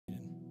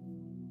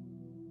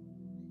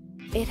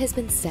It has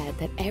been said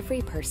that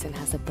every person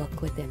has a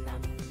book within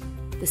them,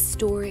 the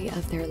story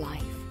of their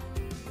life,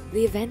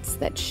 the events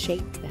that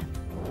shaped them,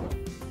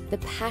 the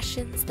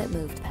passions that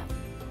moved them,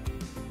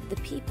 the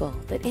people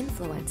that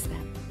influenced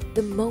them,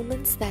 the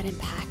moments that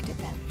impacted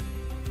them,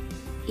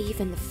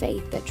 even the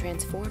faith that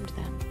transformed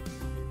them.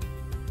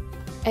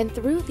 And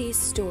through these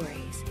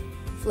stories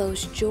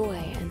flows joy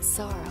and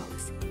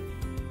sorrows,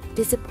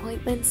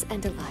 disappointments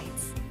and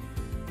delights,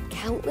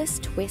 countless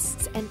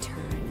twists and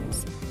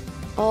turns,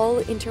 all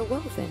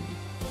interwoven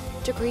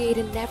to create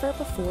a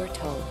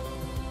never-before-told,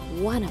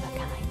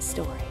 one-of-a-kind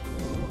story.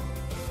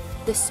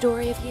 The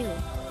story of you.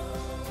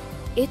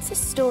 It's a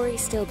story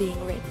still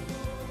being written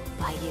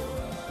by you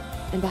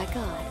and by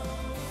God,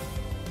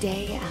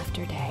 day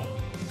after day,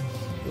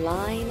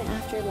 line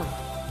after line,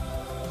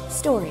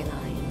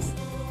 storylines,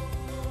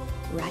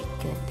 write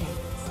good things.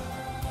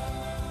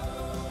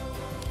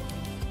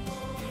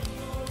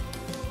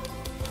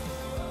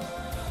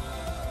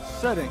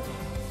 Setting: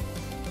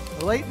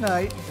 a late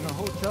night in a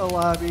hotel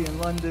lobby in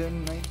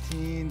London,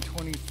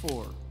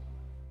 1924.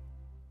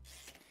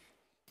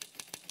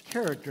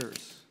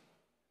 Characters,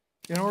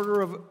 in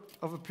order of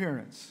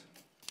appearance.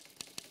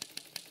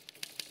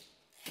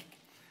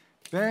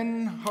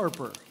 Ben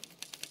Harper,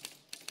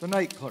 the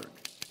night clerk.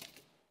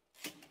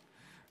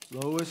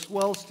 Lois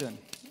Wellston,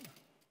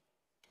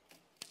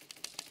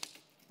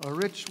 a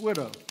rich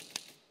widow.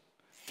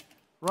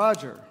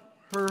 Roger,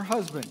 her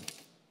husband.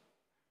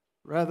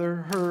 Rather,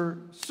 her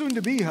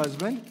soon-to-be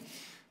husband,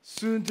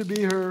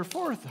 soon-to-be her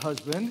fourth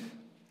husband.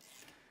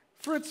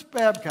 Fritz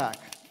Babcock,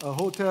 a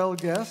hotel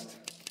guest.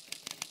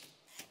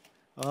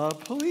 A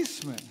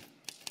policeman.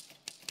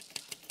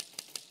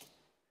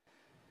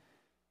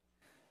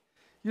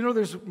 You know,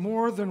 there's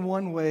more than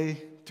one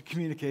way to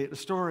communicate a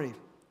story. In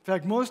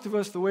fact, most of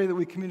us, the way that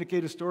we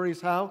communicate a story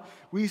is how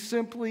we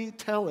simply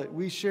tell it.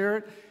 We share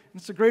it.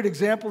 It's a great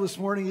example this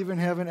morning, even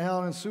having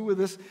Alan and Sue with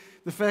us,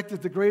 the fact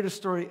that the greatest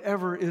story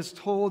ever is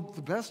told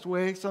the best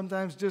way,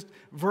 sometimes just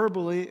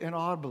verbally and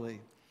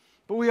audibly.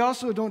 But we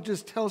also don't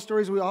just tell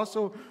stories, we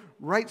also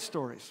write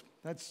stories.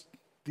 That's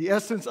the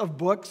essence of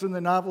books and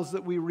the novels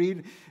that we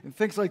read and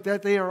things like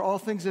that. They are all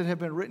things that have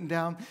been written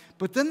down.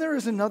 But then there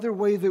is another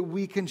way that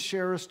we can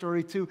share a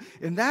story too,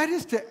 and that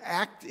is to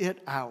act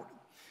it out.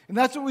 And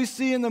that's what we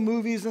see in the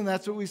movies, and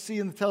that's what we see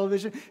in the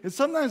television. And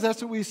sometimes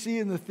that's what we see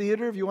in the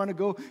theater. If you want to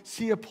go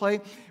see a play,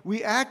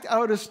 we act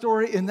out a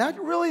story, and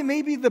that really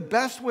may be the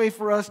best way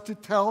for us to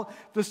tell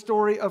the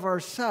story of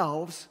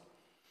ourselves,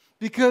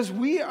 because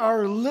we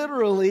are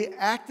literally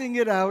acting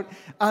it out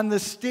on the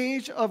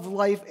stage of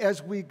life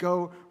as we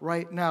go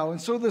right now.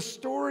 And so the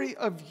story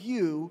of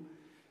you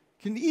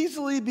can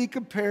easily be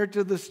compared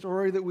to the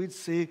story that we'd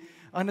see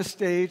on a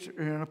stage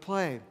or in a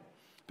play.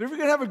 But if you're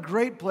going to have a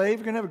great play, if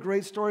you're going to have a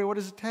great story, what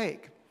does it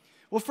take?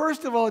 Well,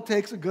 first of all, it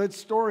takes a good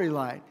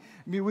storyline.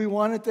 I mean, we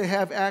want it to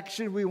have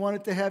action, we want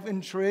it to have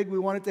intrigue, we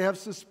want it to have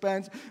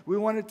suspense, we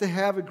want it to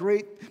have a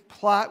great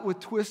plot with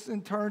twists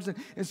and turns,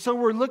 and so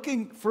we're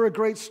looking for a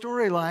great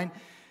storyline.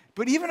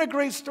 But even a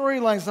great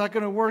storyline is not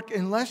going to work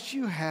unless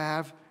you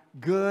have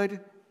good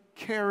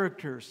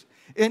characters.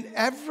 In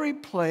every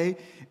play,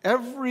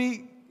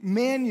 every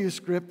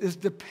manuscript is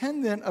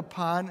dependent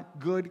upon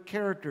good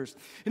characters.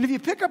 And if you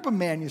pick up a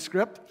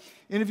manuscript,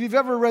 and if you've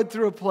ever read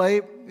through a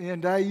play,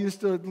 and I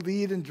used to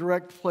lead and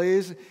direct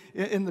plays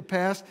in the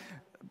past,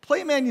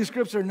 play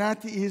manuscripts are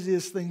not the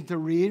easiest thing to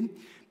read.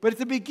 But at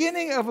the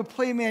beginning of a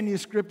play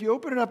manuscript, you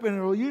open it up and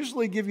it will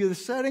usually give you the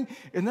setting,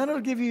 and then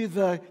it'll give you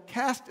the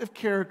cast of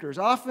characters,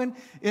 often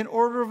in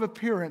order of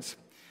appearance.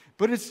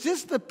 But it's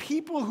just the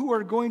people who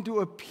are going to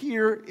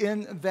appear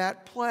in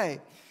that play.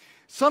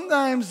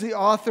 Sometimes the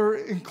author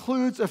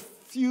includes a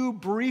few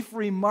brief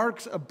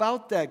remarks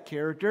about that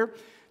character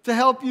to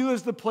help you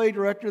as the play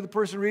director, the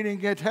person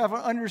reading it, to have an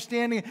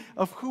understanding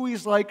of who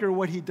he's like or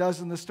what he does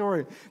in the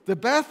story. The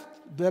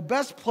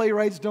best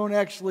playwrights don't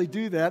actually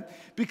do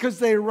that because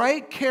they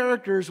write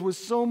characters with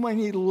so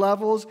many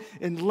levels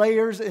and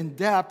layers and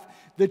depth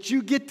that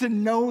you get to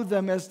know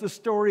them as the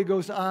story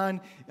goes on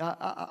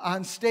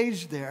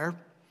stage there.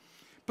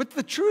 But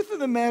the truth of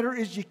the matter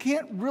is you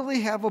can't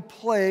really have a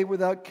play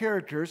without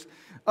characters.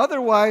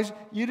 Otherwise,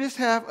 you just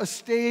have a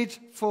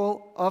stage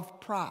full of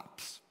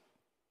props.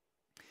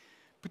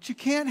 But you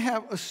can't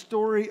have a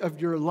story of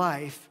your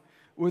life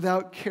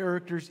without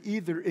characters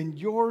either. And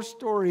your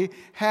story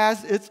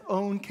has its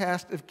own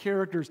cast of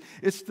characters.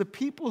 It's the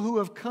people who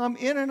have come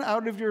in and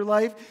out of your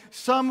life,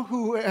 some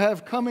who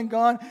have come and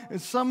gone,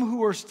 and some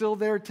who are still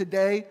there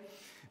today.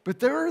 But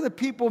there are the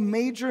people,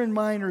 major and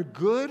minor,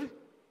 good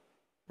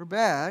or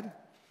bad,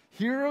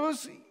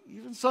 heroes,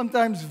 even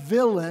sometimes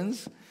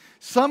villains,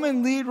 some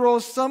in lead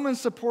roles, some in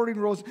supporting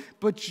roles.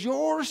 But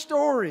your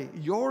story,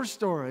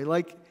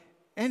 like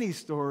any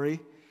story,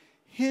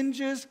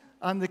 hinges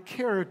on the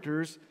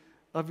characters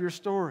of your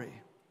story.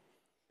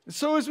 And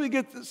so as we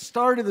get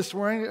started this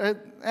morning, I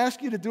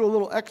ask you to do a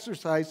little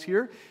exercise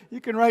here.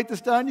 You can write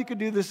this down. You can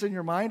do this in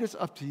your mind. It's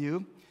up to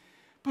you.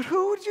 But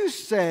who would you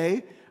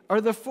say are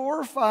the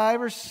 4 or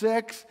 5 or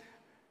 6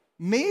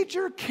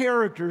 major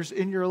characters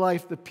in your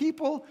life, the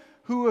people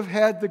who have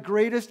had the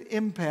greatest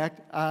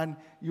impact on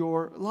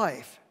your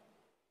life.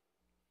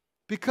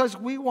 Because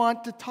we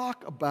want to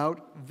talk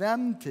about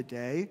them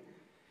today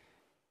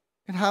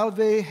and how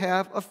they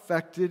have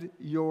affected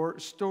your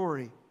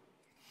story.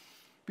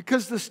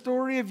 Because the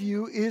story of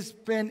you has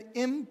been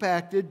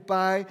impacted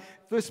by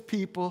those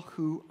people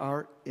who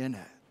are in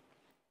it.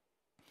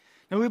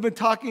 Now, we've been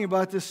talking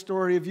about this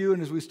story of you,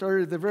 and as we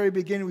started at the very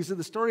beginning, we said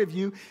the story of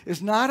you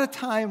is not a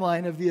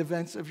timeline of the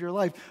events of your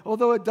life,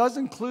 although it does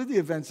include the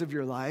events of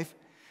your life.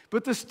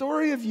 But the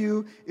story of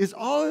you is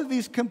all of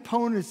these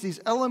components, these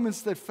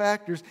elements, that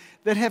factors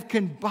that have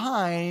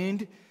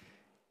combined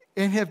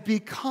and have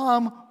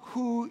become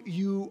who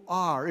you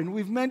are. And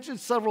we've mentioned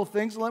several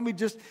things. Let me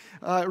just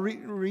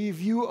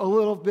review a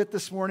little bit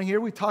this morning here.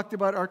 We talked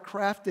about our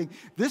crafting.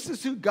 This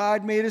is who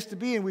God made us to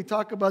be, and we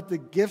talk about the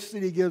gifts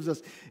that He gives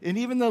us, and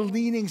even the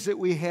leanings that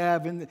we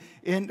have,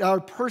 and our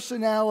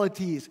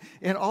personalities,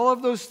 and all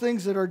of those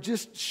things that are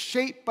just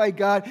shaped by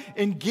God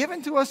and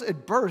given to us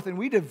at birth. And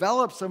we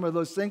develop some of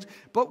those things,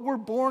 but we're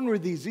born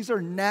with these. These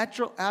are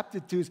natural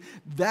aptitudes.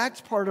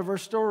 That's part of our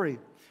story.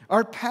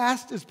 Our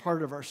past is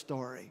part of our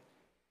story.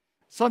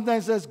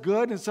 Sometimes that's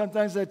good and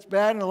sometimes that's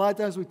bad. And a lot of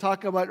times we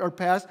talk about our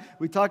past.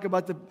 We talk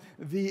about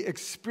the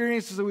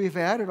experiences that we've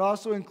had. It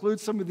also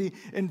includes some of the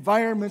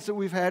environments that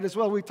we've had as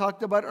well. We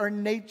talked about our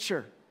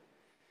nature.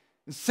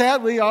 And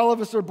sadly, all of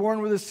us are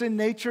born with a sin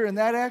nature, and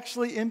that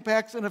actually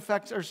impacts and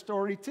affects our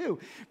story too.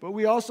 But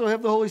we also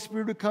have the Holy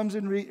Spirit who comes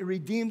and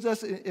redeems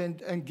us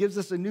and gives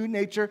us a new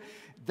nature.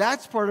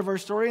 That's part of our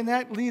story, and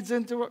that leads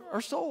into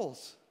our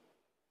souls.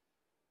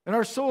 And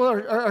our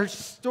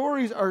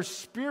stories are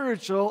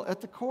spiritual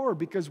at the core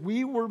because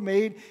we were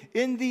made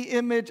in the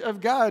image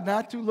of God,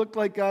 not to look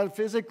like God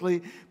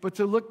physically, but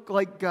to look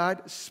like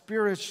God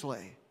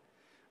spiritually.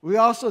 We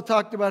also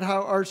talked about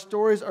how our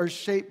stories are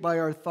shaped by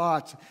our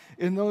thoughts,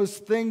 and those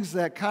things,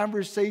 that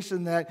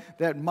conversation,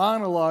 that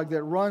monologue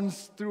that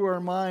runs through our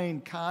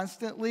mind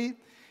constantly,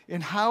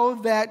 and how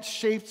that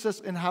shapes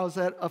us and how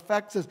that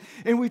affects us.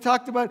 And we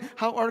talked about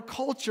how our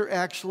culture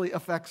actually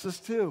affects us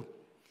too.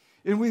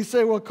 And we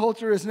say, well,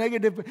 culture is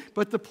negative,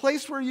 but the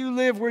place where you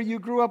live, where you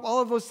grew up,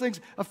 all of those things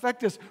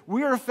affect us.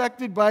 We are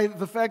affected by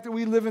the fact that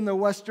we live in the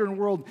Western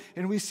world,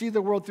 and we see the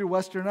world through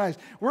Western eyes.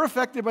 We're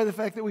affected by the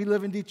fact that we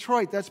live in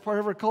Detroit. That's part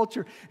of our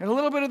culture. And a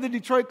little bit of the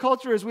Detroit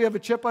culture is we have a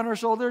chip on our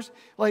shoulders,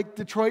 like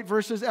Detroit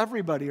versus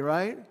everybody,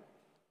 right?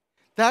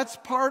 That's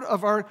part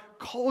of our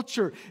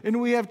culture.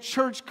 And we have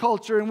church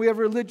culture, and we have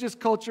religious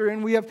culture,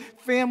 and we have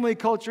family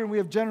culture, and we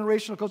have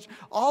generational culture.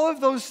 All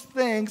of those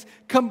things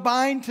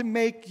combine to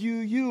make you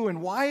you.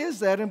 And why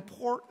is that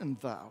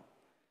important, though?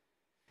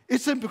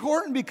 It's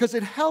important because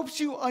it helps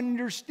you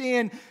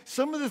understand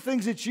some of the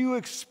things that you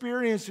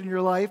experience in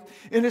your life.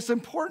 And it's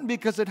important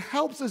because it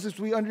helps us, as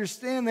we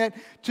understand that,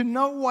 to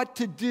know what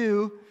to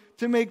do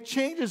to make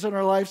changes in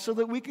our life so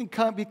that we can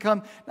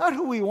become not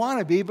who we want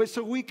to be, but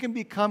so we can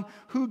become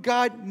who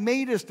God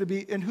made us to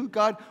be and who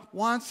God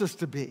wants us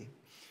to be.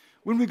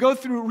 When we go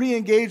through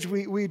Re-Engage,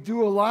 we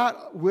do a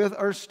lot with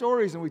our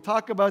stories, and we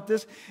talk about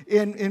this,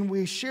 and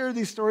we share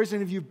these stories.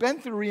 And if you've been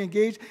through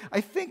Re-Engage,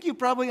 I think you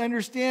probably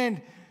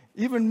understand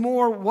even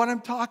more what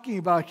I'm talking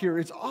about here.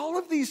 It's all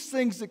of these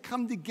things that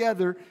come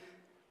together,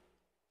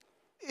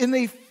 and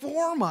they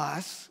form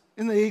us,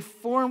 and they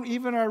form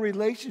even our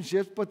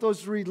relationships, but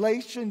those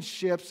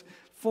relationships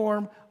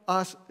form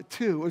us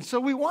too. And so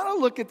we want to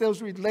look at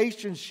those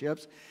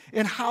relationships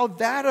and how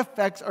that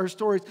affects our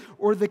stories,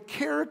 or the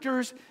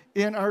characters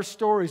in our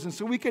stories. And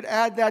so we could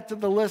add that to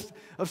the list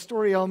of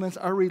story elements,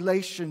 our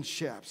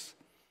relationships.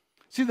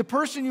 See, the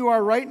person you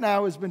are right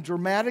now has been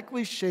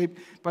dramatically shaped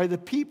by the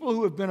people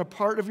who have been a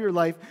part of your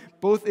life,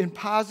 both in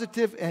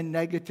positive and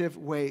negative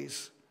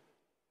ways.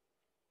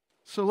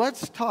 So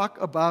let's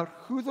talk about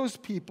who those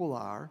people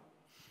are.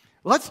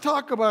 Let's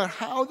talk about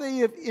how they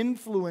have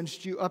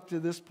influenced you up to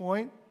this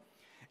point.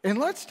 And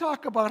let's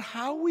talk about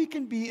how we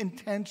can be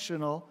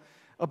intentional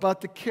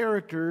about the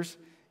characters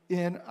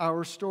in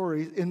our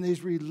stories, in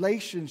these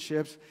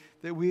relationships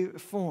that we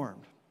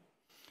formed.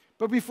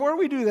 But before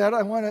we do that,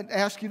 I want to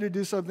ask you to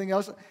do something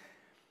else.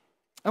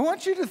 I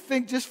want you to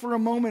think just for a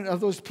moment of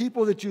those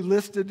people that you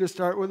listed to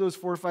start with, those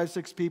 4, 5,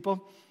 6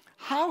 people.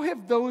 How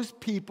have those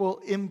people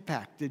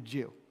impacted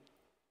you?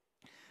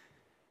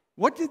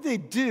 What did they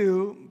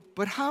do,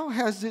 but how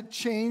has it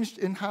changed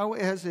and how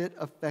has it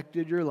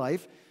affected your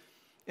life?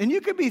 And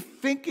you could be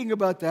thinking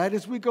about that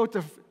as we go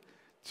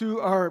to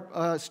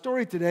our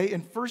story today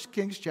in 1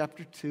 Kings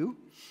chapter 2.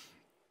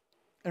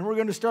 And we're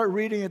going to start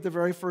reading at the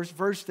very first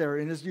verse there.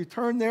 And as you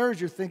turn there, as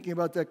you're thinking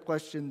about that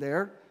question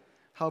there,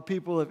 how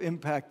people have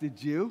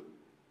impacted you,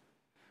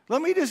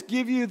 let me just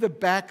give you the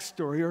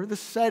backstory, or the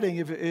setting,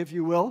 if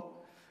you will,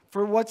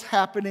 for what's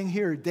happening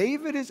here.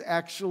 David is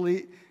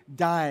actually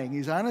dying.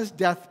 He's on his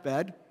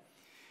deathbed,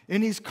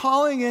 and he's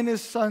calling in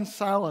his son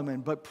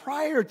Solomon. But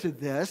prior to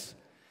this,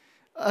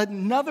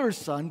 another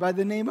son by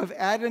the name of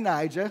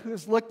Adonijah,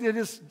 who's looked at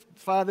his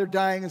father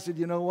dying and said,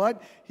 you know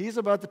what? He's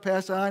about to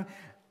pass on.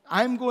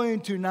 I'm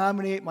going to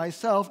nominate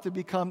myself to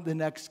become the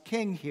next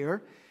king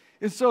here.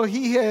 And so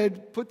he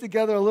had put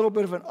together a little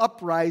bit of an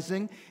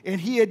uprising,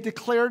 and he had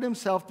declared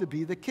himself to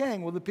be the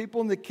king. Well, the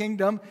people in the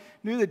kingdom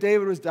knew that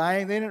David was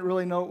dying. They didn't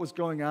really know what was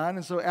going on.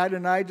 And so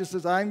Adonijah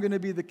says, I'm going to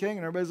be the king. And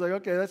everybody's like,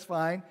 okay, that's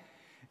fine.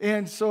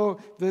 And so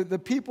the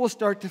people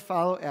start to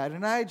follow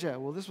Adonijah.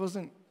 Well, this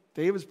wasn't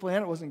David's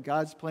plan. It wasn't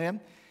God's plan.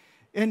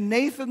 And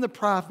Nathan the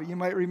prophet, you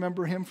might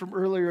remember him from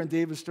earlier in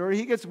David's story,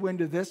 he gets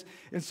wind of this.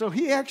 And so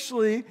he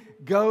actually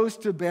goes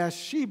to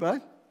Bathsheba,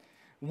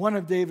 one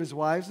of David's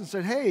wives, and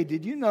said, hey,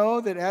 did you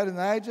know that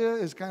Adonijah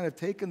has kind of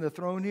taken the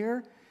throne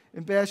here?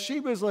 And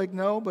Bathsheba's like,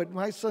 no, but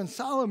my son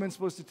Solomon's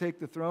supposed to take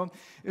the throne.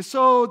 And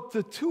so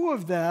the two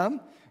of them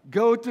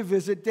go to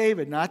visit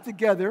David, not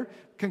together,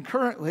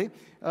 concurrently,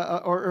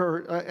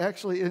 or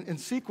actually in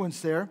sequence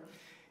there.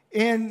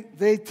 And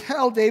they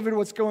tell David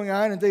what's going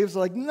on, and David's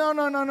like, no,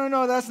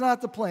 that's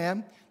not the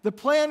plan. The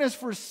plan is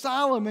for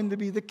Solomon to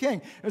be the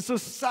king. And so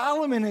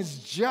Solomon has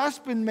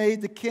just been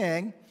made the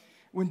king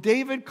when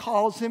David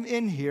calls him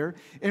in here.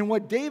 And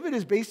what David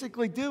is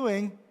basically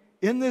doing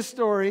in this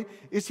story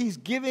is he's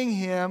giving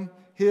him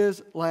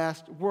his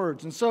last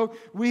words. And so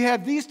we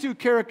have these two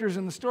characters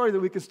in the story that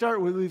we can start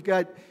with. We've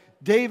got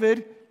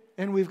David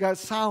and we've got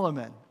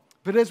Solomon.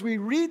 But as we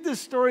read this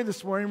story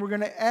this morning, we're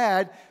going to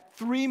add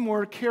 3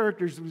 more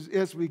characters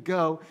as we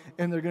go,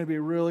 and they're going to be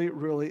really,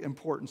 really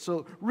important.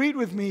 So read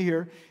with me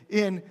here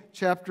in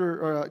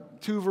chapter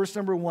 2, verse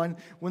number 1.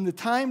 When the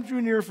time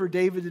drew near for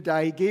David to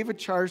die, he gave a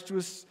charge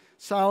to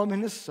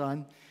Solomon, his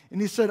son,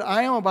 and he said,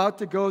 I am about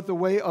to go the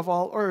way of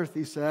all earth,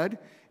 he said.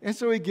 And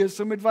so he gives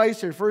some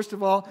advice here. First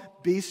of all,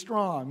 be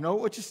strong. Know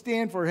what you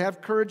stand for.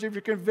 Have courage of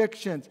your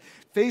convictions.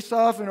 Face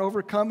off and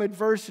overcome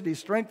adversity.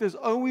 Strength is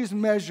always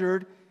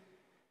measured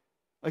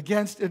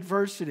against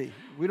adversity.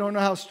 We don't know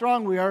how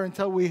strong we are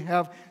until we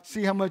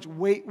see how much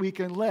weight we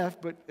can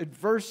lift, but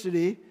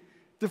adversity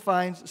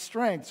defines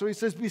strength. So he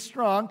says, be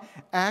strong,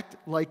 act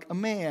like a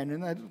man.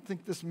 And I don't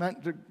think this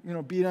meant to,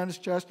 beat on his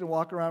chest and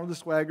walk around with a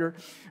swagger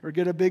or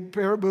get a big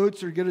pair of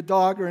boots or get a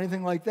dog or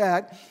anything like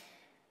that.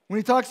 When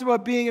he talks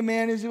about being a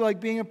man, he's like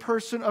being a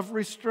person of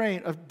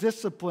restraint, of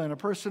discipline, a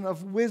person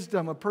of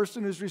wisdom, a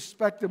person who's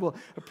respectable,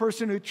 a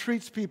person who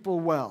treats people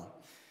well.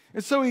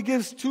 And so he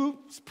gives 2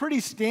 pretty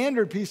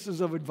standard pieces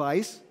of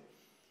advice.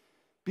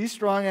 Be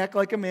strong, act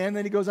like a man.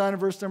 Then he goes on in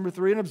verse number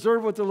 3, and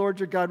observe what the Lord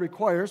your God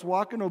requires.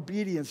 Walk in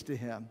obedience to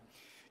him.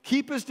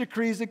 Keep his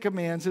decrees and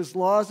commands, his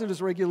laws and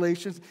his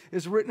regulations,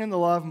 is written in the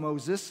law of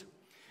Moses.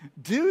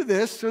 Do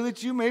this so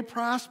that you may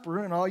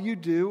prosper in all you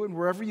do and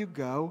wherever you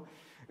go,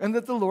 and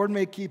that the Lord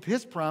may keep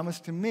his promise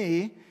to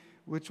me,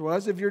 which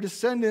was, if your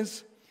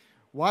descendants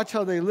watch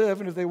how they live,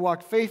 and if they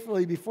walk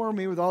faithfully before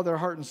me with all their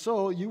heart and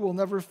soul, you will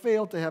never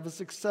fail to have a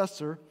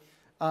successor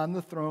on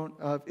the throne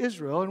of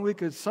Israel. And we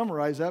could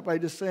summarize that by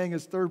just saying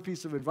his third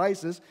piece of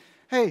advice is,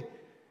 hey,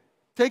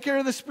 take care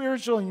of the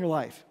spiritual in your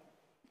life.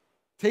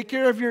 Take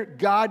care of your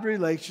God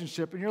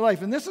relationship in your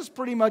life. And this is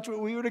pretty much what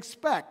we would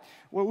expect.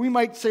 What we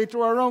might say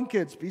to our own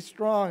kids, be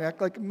strong,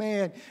 act like a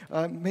man,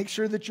 make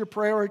sure that you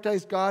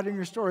prioritize God in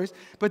your stories.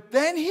 But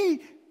then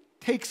he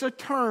takes a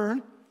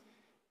turn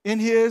in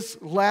his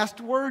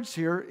last words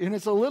here, and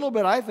it's a little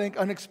bit, I think,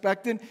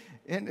 unexpected,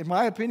 and in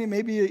my opinion,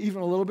 maybe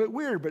even a little bit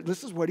weird, but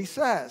this is what he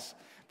says.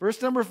 Verse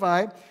number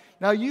 5,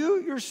 now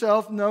you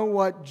yourself know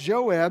what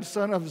Joab,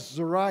 son of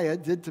Zeruiah,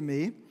 did to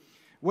me,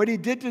 what he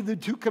did to the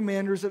 2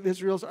 commanders of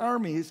Israel's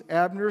armies,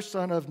 Abner,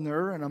 son of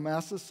Ner, and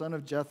Amasa, son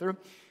of Jether.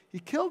 He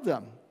killed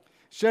them,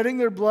 shedding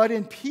their blood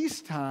in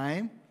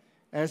peacetime,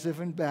 as if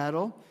in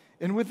battle,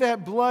 and with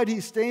that blood he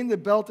stained the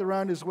belt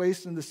around his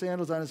waist and the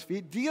sandals on his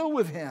feet. Deal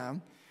with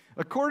him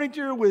according to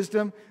your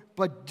wisdom,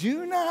 but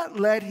do not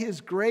let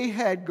his gray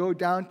head go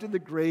down to the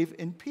grave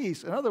in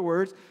peace. In other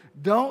words,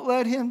 don't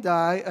let him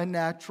die a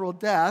natural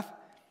death.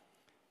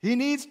 He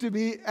needs to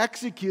be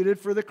executed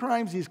for the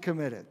crimes he's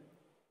committed.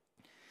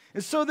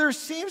 And so there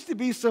seems to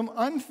be some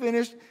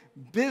unfinished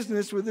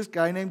business with this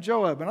guy named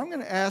Joab. And I'm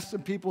going to ask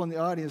some people in the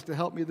audience to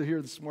help me here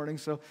this morning.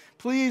 So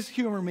please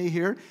humor me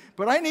here.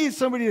 But I need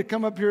somebody to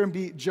come up here and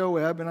be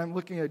Joab. And I'm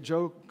looking at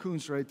Joe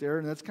Kuntz right there.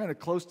 And that's kind of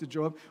close to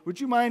Joab. Would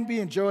you mind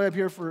being Joab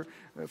here for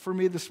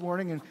me this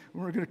morning? And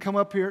we're going to come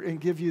up here and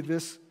give you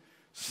this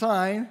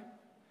sign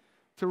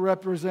to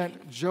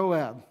represent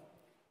Joab.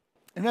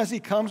 And as he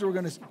comes, we're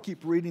going to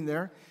keep reading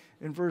there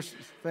in verse,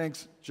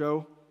 thanks,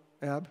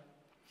 Joab.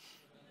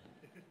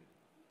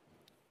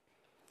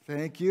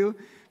 Thank you.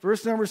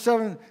 Verse number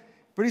 7,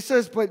 but he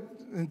says,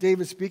 and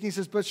David speaking, he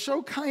says, but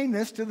show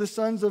kindness to the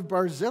sons of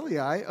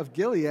Barzillai of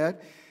Gilead,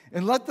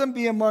 and let them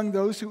be among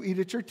those who eat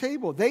at your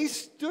table. They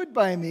stood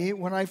by me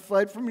when I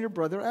fled from your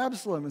brother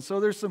Absalom. And so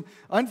there's some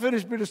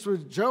unfinished business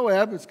with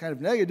Joab. It's kind of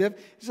negative.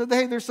 He said,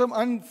 hey, there's some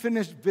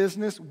unfinished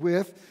business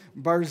with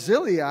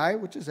Barzillai,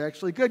 which is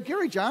actually good.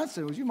 Gary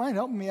Johnson, would you mind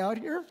helping me out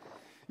here?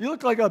 You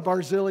look like a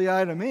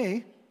Barzillai to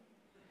me.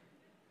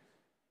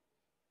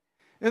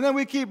 And then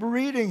we keep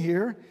reading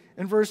here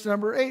in verse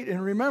number 8.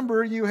 And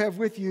remember, you have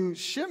with you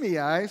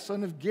Shimei,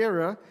 son of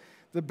Gera,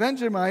 the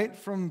Benjamite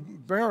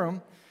from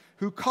Baram,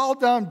 who called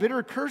down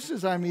bitter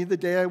curses on me the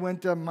day I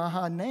went to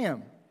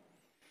Mahanaim.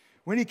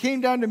 When he came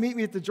down to meet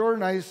me at the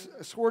Jordan, I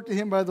swore to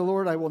him by the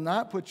Lord, I will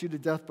not put you to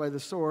death by the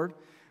sword.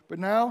 But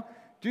now,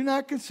 do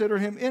not consider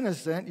him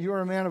innocent. You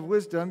are a man of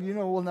wisdom. You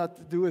know what not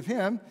to do with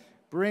him.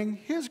 Bring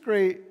his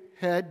great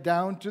head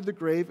down to the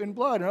grave in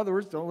blood. In other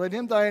words, don't let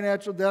him die a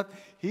natural death.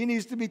 He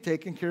needs to be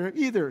taken care of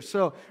either.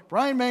 So,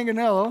 Brian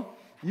Manganello,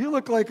 you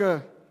look like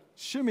a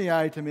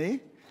Shimei to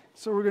me.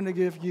 So we're going to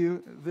give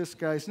you this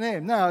guy's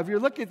name. Now, if you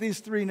look at these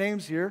three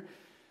names here,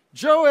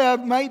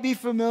 Joab might be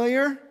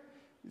familiar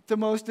to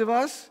most of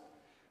us.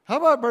 How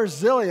about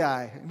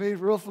Barzillai? Anybody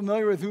real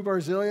familiar with who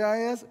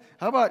Barzillai is?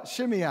 How about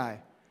Shimei?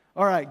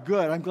 All right,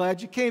 good. I'm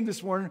glad you came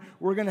this morning.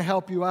 We're going to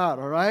help you out,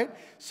 all right?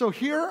 So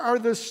here are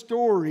the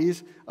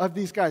stories of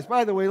these guys.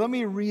 By the way, let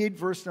me read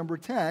verse number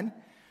 10.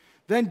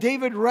 Then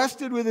David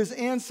rested with his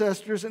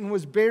ancestors and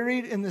was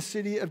buried in the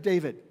city of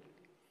David.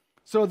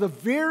 So the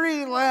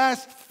very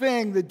last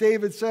thing that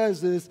David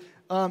says is,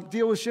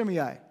 deal with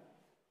Shimei.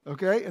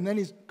 Okay? And then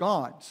he's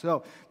gone.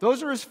 So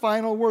those are his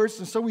final words.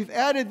 And so we've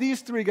added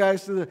these three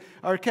guys to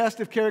our cast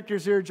of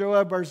characters here,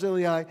 Joab,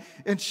 Barzillai,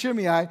 and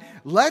Shimei.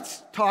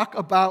 Let's talk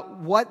about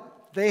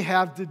what they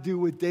have to do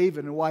with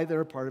David and why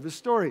they're a part of his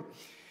story.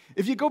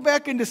 If you go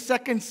back into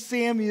 2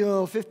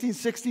 Samuel 15,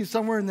 16,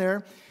 somewhere in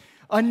there,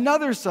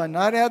 another son,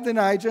 not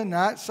Adonijah,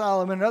 not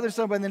Solomon, another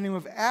son by the name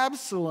of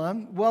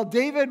Absalom, while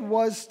David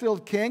was still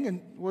king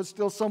and was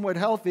still somewhat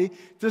healthy,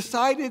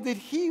 decided that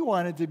he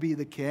wanted to be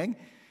the king.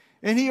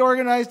 And he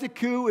organized a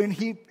coup, and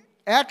he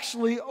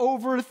actually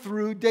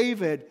overthrew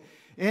David.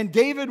 And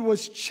David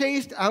was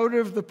chased out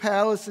of the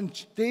palace,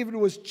 and David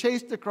was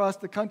chased across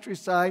the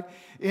countryside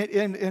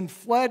and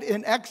fled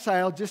in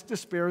exile just to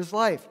spare his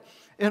life.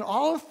 And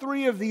all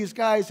three of these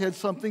guys had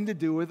something to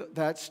do with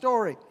that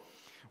story.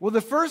 Well,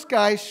 the first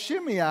guy,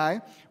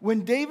 Shimei,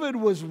 when David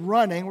was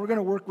running, we're going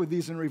to work with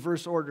these in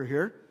reverse order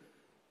here,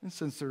 and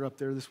since they're up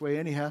there this way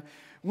anyhow.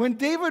 When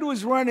David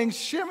was running,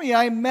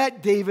 Shimei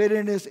met David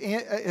and his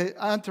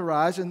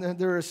entourage, and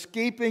they're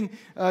escaping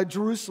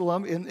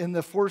Jerusalem in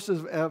the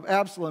forces of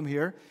Absalom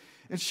here.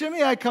 And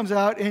Shimei comes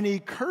out, and he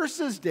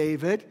curses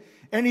David,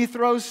 and he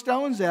throws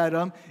stones at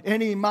him,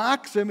 and he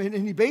mocks him, and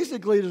he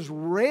basically just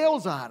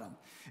rails on him.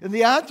 And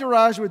the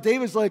entourage with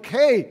David's like,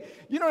 hey,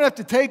 you don't have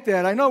to take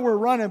that. I know we're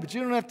running, but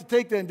you don't have to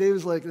take that. And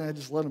David's like, nah,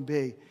 just let him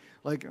be.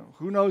 Like,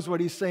 who knows what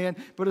he's saying?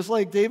 But it's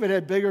like David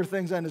had bigger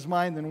things on his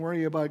mind than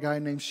worry about a guy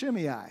named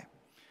Shimei.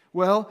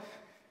 Well,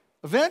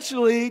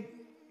 eventually,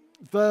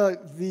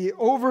 the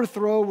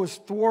overthrow was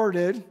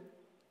thwarted,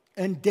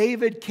 and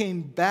David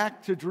came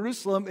back to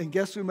Jerusalem, and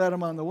guess who met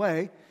him on the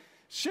way?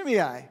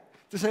 Shimei,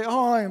 to say,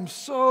 oh, I am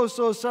so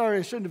sorry.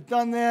 I shouldn't have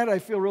done that. I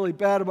feel really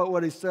bad about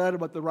what he said,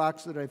 about the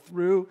rocks that I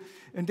threw.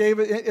 And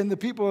David and the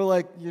people were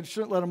like, you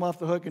shouldn't let him off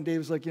the hook. And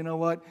David's like, you know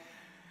what?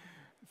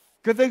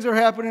 Good things are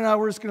happening now.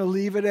 We're just going to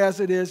leave it as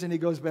it is. And he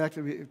goes back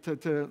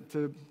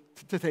to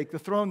take the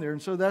throne there.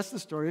 And so that's the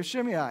story of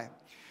Shimei.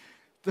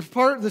 The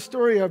part of the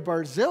story of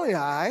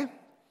Barzillai,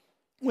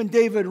 when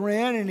David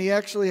ran and he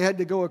actually had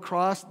to go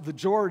across the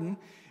Jordan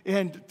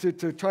and to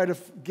try to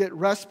get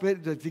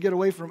respite, to get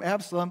away from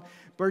Absalom,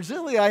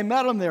 Barzillai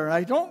met him there.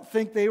 I don't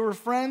think they were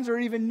friends or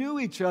even knew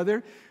each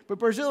other, but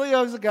Barzillai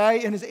was a guy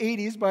in his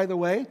 80s, by the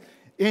way,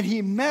 and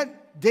he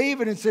met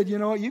David and said, you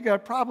know what, you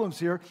got problems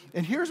here.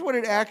 And here's what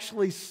it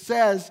actually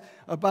says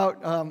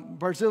about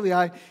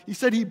Barzillai. He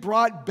said he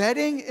brought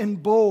bedding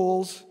and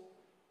bowls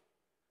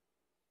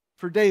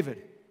for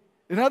David.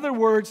 In other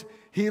words,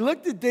 he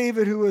looked at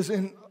David, who was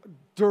in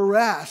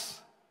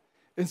duress,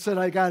 and said,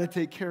 I got to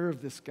take care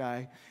of this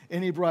guy.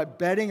 And he brought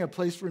bedding, a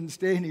place for him to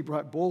stay, and he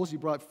brought bowls, he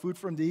brought food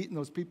for him to eat, and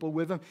those people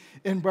with him.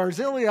 And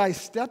Barzillai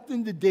stepped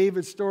into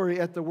David's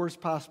story at the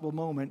worst possible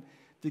moment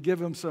to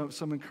give him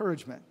some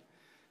encouragement.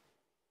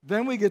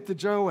 Then we get to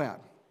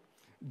Joab.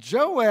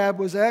 Joab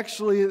was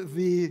actually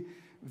the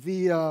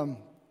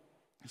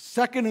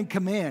second in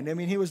command. I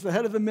mean, he was the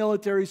head of the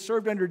military,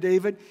 served under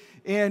David,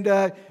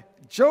 and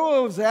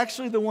Joab was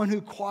actually the one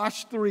who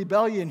quashed the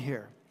rebellion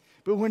here.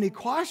 But when he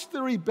quashed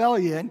the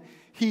rebellion,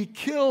 he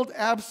killed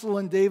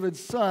Absalom,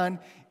 David's son,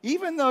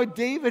 even though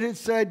David had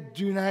said,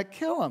 do not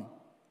kill him.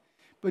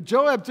 But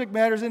Joab took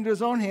matters into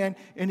his own hand,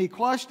 and he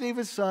quashed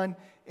David's son,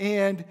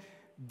 and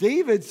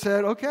David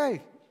said,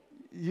 okay,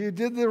 you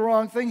did the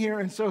wrong thing here,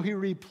 and so he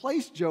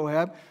replaced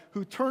Joab,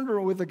 who turned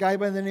around with a guy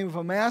by the name of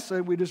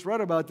Amasa. We just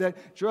read about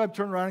that. Joab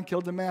turned around and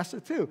killed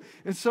Amasa too.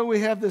 And so we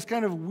have this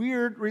kind of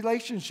weird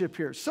relationship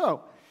here.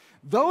 So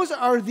those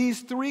are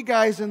these three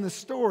guys in the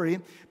story,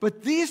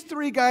 but these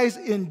three guys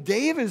in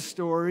David's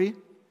story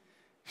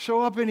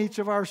show up in each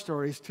of our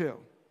stories too.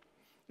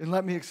 And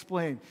let me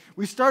explain.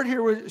 We start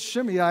here with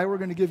Shimei. We're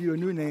going to give you a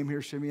new name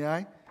here,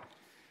 Shimei.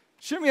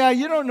 Shimei,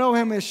 you don't know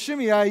him as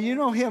Shimei, you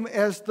know him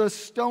as the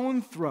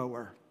stone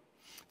thrower.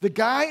 The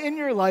guy in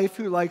your life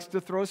who likes to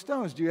throw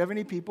stones. Do you have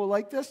any people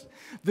like this?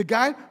 The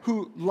guy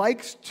who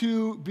likes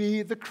to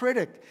be the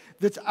critic,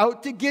 that's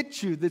out to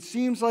get you, that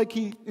seems like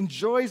he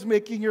enjoys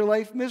making your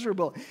life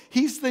miserable.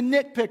 He's the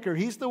nitpicker.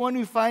 He's the one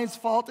who finds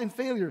fault and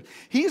failure.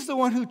 He's the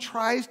one who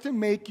tries to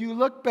make you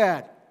look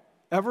bad.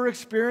 Ever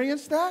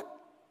experienced that?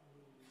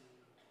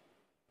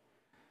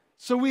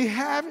 So we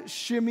have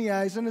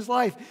Shimei's in his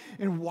life.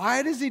 And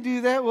why does he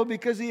do that? Well,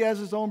 because he has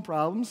his own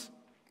problems.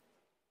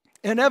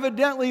 And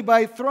evidently,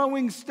 by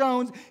throwing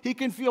stones, he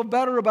can feel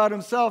better about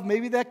himself.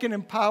 Maybe that can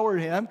empower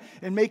him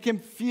and make him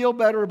feel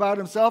better about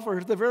himself, or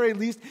at the very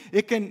least,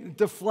 it can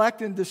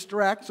deflect and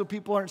distract so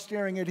people aren't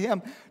staring at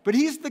him. But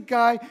he's the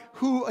guy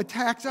who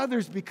attacks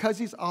others because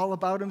he's all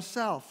about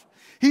himself.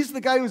 He's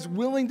the guy who's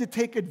willing to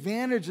take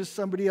advantage of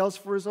somebody else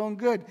for his own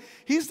good.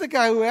 He's the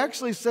guy who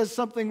actually says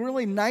something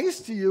really nice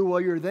to you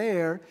while you're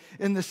there,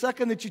 and the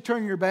second that you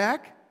turn your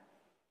back,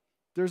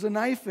 there's a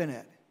knife in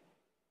it.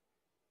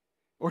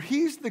 Or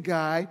he's the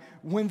guy,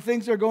 when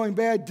things are going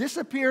bad,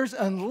 disappears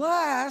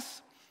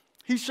unless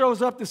he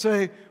shows up to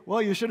say,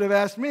 well, you should have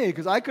asked me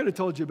because I could have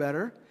told you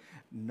better.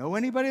 Know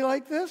anybody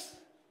like this?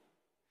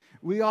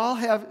 We all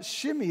have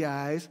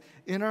Shimei's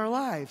in our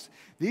lives.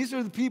 These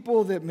are the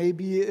people that may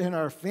be in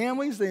our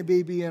families. They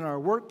may be in our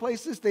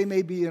workplaces. They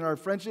may be in our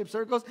friendship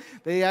circles.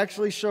 They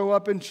actually show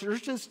up in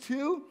churches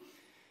too.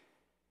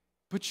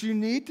 But you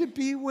need to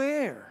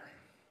beware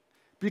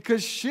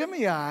because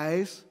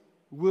Shimei's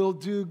will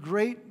do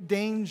great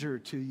danger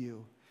to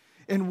you.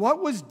 And what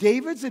was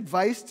David's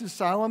advice to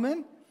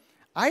Solomon?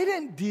 I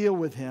didn't deal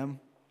with him,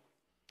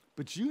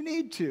 but you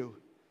need to.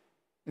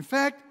 In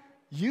fact,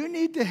 you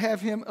need to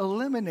have him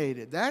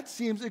eliminated. That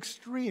seems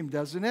extreme,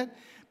 doesn't it?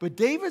 But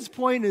David's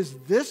point is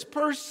this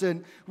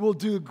person will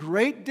do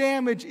great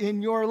damage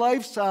in your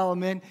life,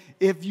 Solomon,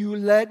 if you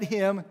let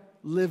him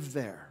live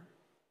there.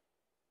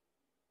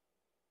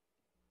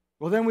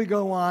 Well, then we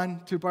go on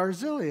to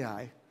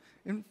Barzillai.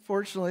 And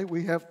fortunately,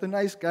 we have the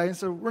nice guy, and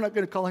so we're not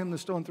going to call him the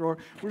stone thrower.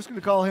 We're just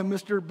going to call him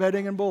Mr.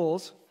 Bedding and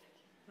Bowls.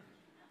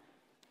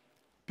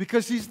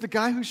 Because he's the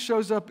guy who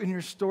shows up in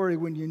your story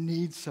when you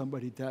need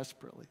somebody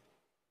desperately.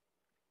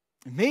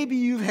 And maybe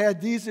you've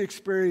had these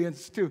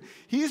experiences too.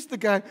 He's the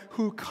guy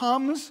who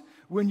comes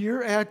when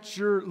you're at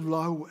your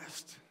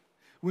lowest.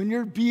 When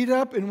you're beat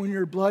up and when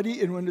you're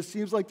bloody and when it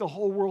seems like the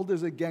whole world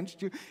is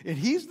against you. And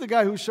he's the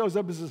guy who shows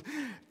up and says,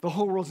 the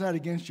whole world's not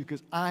against you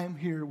because I'm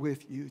here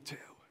with you too.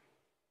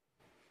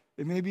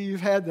 And maybe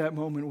you've had that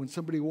moment when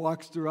somebody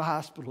walks through a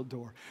hospital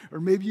door.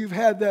 Or maybe you've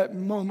had that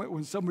moment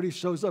when somebody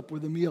shows up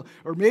with a meal.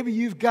 Or maybe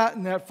you've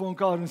gotten that phone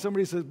call and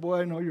somebody says,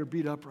 boy, I know you're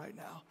beat up right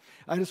now.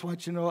 I just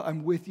want you to know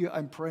I'm with you.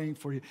 I'm praying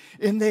for you.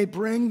 And they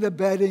bring the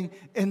bedding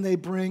and they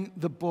bring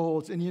the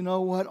bowls. And you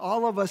know what?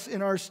 All of us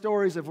in our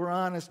stories, if we're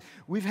honest,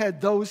 we've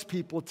had those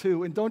people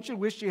too. And don't you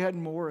wish you had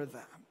more of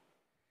them?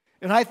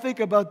 And I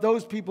think about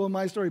those people in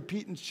my story,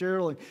 Pete and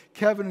Cheryl and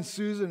Kevin and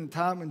Susan and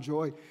Tom and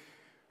Joy,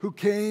 who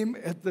came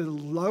at the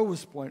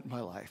lowest point in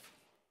my life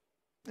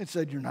and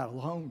said, you're not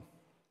alone.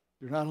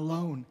 You're not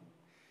alone.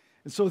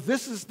 And so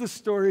this is the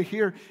story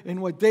here.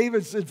 And what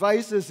David's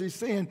advice is, he's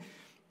saying,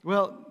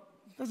 well,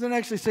 it doesn't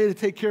actually say to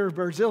take care of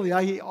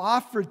Barzillai. He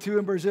offered to,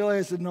 and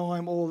Barzillai said, no,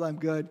 I'm old, I'm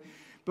good.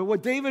 But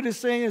what David is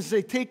saying is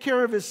say, take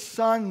care of his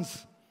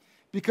sons,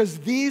 because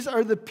these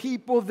are the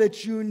people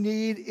that you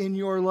need in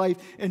your life.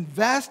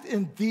 Invest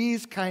in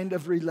these kind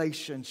of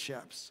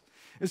relationships.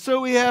 And so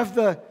we have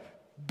the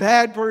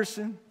bad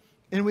person,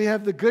 and we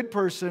have the good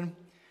person,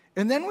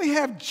 and then we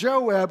have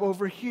Joab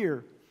over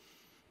here.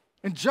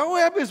 And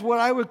Joab is what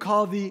I would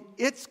call the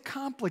it's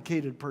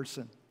complicated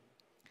person.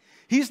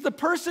 He's the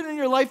person in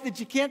your life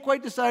that you can't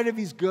quite decide if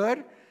he's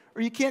good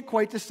or you can't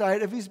quite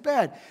decide if he's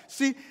bad.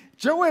 See,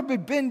 Joab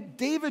had been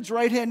David's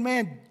right-hand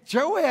man.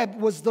 Joab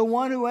was the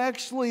one who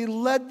actually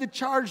led the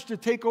charge to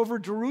take over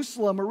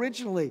Jerusalem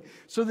originally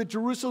so that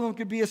Jerusalem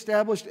could be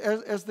established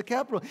as the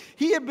capital.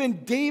 He had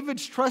been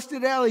David's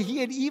trusted ally. He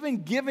had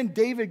even given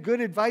David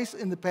good advice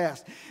in the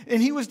past.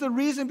 And he was the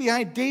reason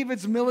behind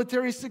David's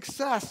military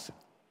success.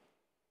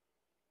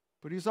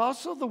 But he's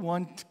also the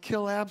one to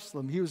kill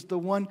Absalom. He was the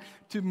one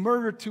to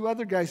murder two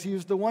other guys. He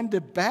was the one to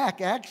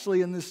back,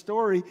 actually, in this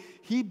story,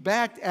 he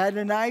backed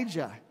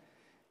Adonijah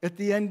at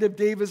the end of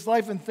David's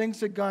life, and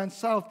things had gone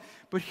south.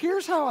 But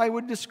here's how I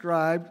would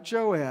describe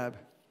Joab.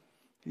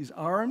 He's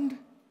armed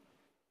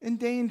and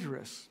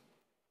dangerous.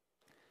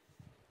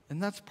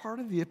 And that's part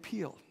of the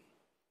appeal.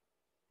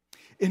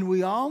 And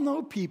we all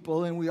know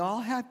people, and we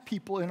all have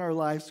people in our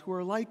lives who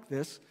are like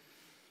this.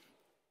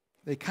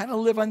 They kind of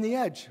live on the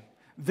edge.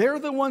 They're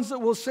the ones that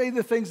will say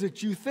the things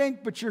that you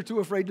think, but you're too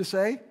afraid to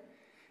say.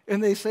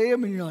 And they say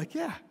them, and you're like,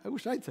 yeah, I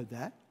wish I'd said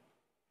that.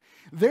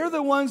 They're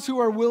the ones who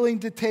are willing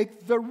to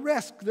take the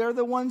risk. They're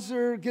the ones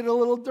that get a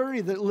little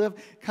dirty, that live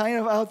kind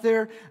of out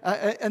there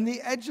on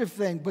the edge of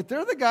things. But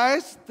they're the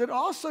guys that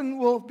all of a sudden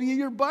will be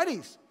your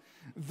buddies.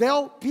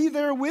 They'll be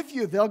there with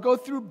you. They'll go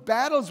through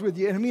battles with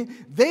you. And I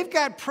mean, they've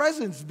got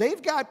presence.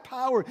 They've got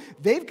power.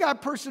 They've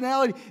got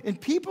personality. And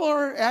people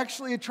are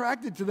actually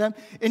attracted to them.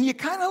 And you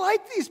kind of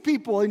like these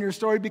people in your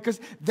story because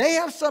they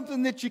have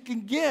something that you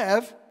can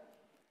give.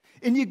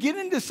 And you get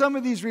into some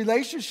of these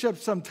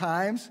relationships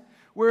sometimes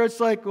where it's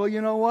like, well, you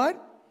know what?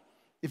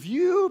 If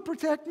you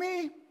protect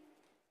me,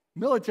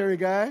 military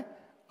guy,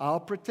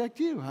 I'll protect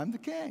you. I'm the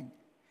king.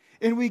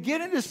 And we get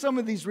into some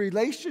of these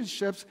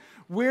relationships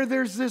where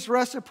there's this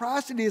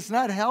reciprocity. It's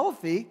not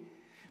healthy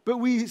But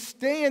we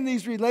stay in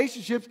these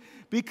relationships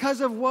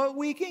because of what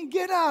we can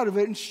get out of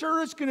it. And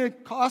sure, it's going to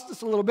cost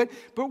us a little bit,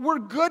 but we're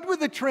good with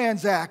the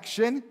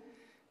transaction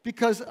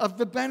because of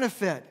the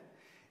benefit.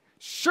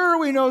 Sure,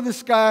 we know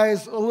this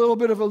guy's a little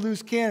bit of a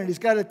loose cannon. He's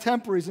got a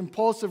temper. He's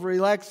impulsive, or he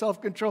lacks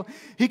self-control.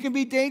 He can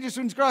be dangerous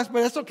when he's cross,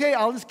 but that's okay.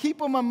 I'll just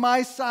keep him on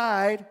my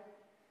side,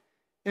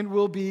 and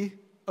we'll be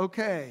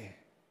okay.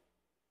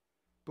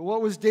 But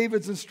what was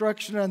David's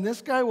instruction on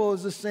this guy? Well, it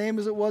was the same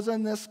as it was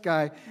on this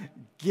guy.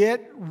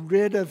 Get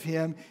rid of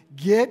him.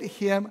 Get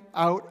him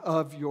out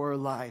of your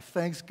life.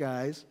 Thanks,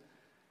 guys.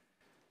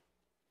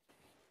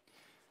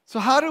 So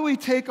how do we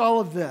take all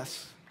of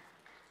this?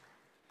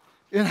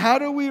 And how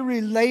do we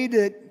relate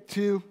it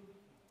to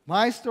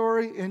my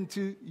story and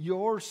to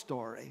your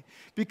story?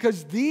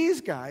 Because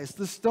these guys,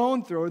 the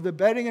stone thrower, the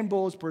betting and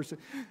bowls person,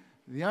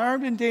 the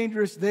armed and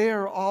dangerous, they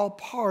are all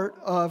part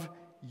of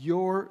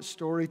your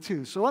story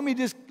too. So let me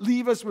just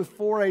leave us with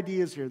 4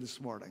 ideas here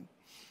this morning.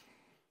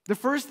 The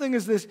first thing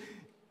is this: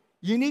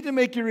 you need to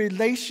make your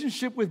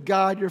relationship with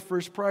God your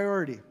first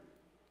priority.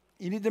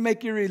 You need to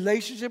make your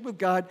relationship with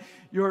God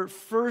your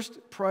first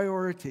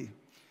priority.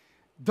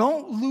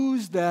 Don't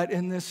lose that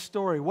in this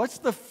story. What's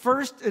the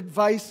first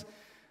advice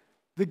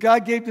that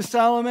God gave to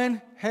Solomon?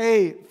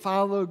 Hey,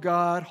 follow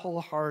God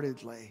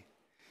wholeheartedly.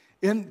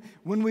 And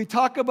when we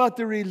talk about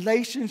the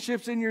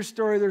relationships in your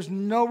story, there's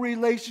no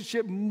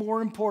relationship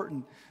more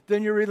important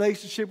than your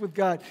relationship with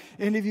God.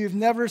 And if you've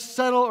never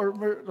settled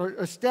or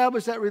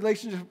established that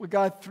relationship with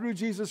God through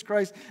Jesus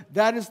Christ,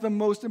 that is the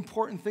most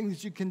important thing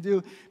that you can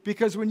do.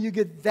 Because when you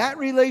get that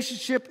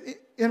relationship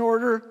in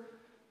order,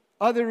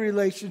 other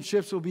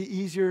relationships will be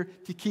easier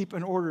to keep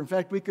in order. In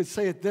fact, we could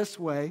say it this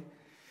way: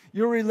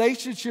 your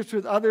relationships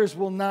with others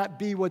will not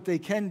be what they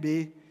can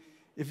be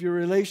if your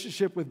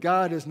relationship with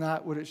God is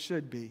not what it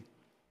should be.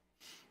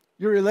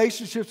 Your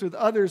relationships with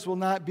others will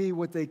not be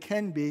what they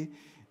can be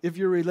if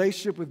your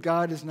relationship with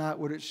God is not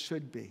what it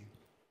should be.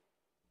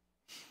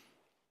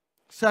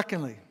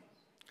 Secondly,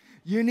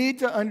 you need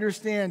to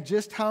understand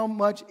just how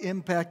much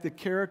impact the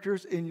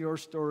characters in your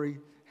story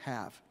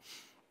have.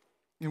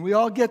 And we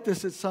all get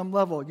this at some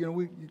level. You know,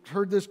 we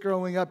heard this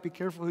growing up: be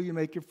careful who you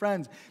make your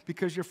friends,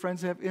 because your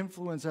friends have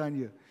influence on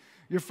you.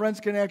 Your friends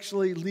can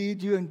actually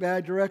lead you in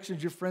bad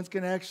directions. Your friends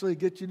can actually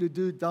get you to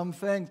do dumb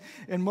things.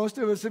 And most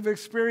of us have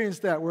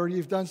experienced that, where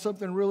you've done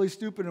something really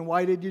stupid. And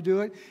why did you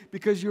do it?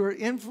 Because you were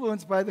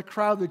influenced by the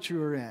crowd that you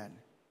were in.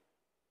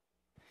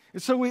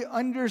 And so we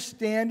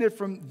understand it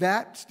from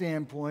that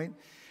standpoint.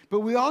 But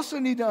we also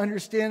need to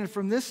understand it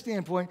from this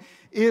standpoint: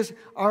 is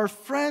our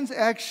friends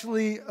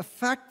actually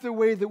affect the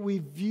way that we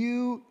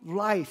view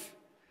life,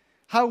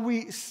 how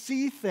we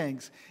see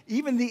things,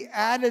 even the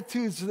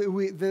attitudes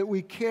that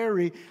we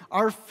carry.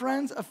 Our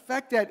friends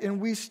affect that, and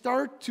we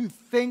start to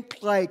think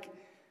like,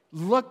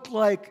 look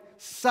like,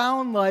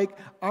 sound like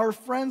our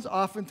friends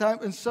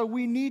oftentimes. And so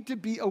we need to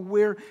be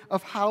aware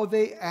of how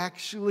they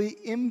actually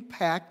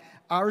impact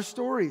our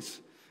stories,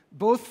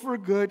 both for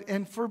good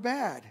and for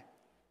bad.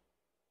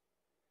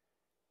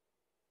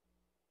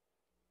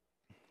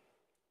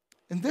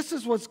 And this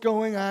is what's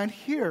going on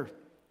here.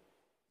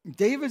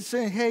 David's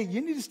saying, hey,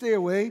 you need to stay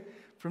away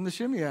from the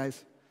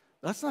Shimeites.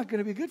 That's not going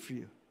to be good for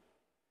you.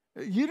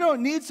 You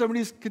don't need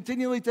somebody who's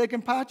continually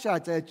taking pot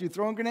shots at you,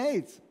 throwing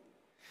grenades.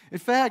 In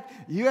fact,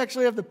 you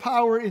actually have the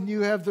power, and you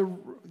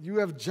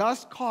have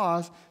just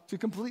cause to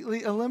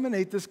completely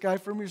eliminate this guy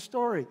from your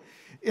story.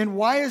 And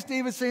why is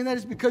David saying that?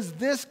 Is because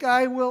this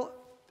guy will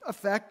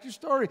affect your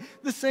story.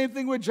 The same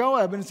thing with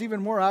Joab, and it's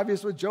even more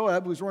obvious with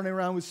Joab, who's running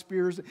around with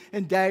spears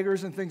and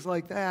daggers and things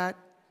like that.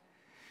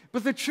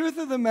 But the truth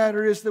of the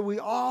matter is that we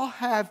all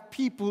have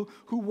people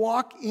who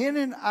walk in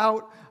and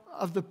out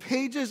of the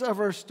pages of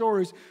our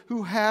stories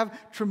who have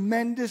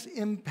tremendous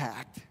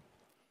impact.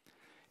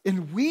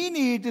 And we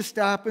need to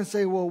stop and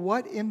say, well,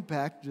 what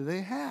impact do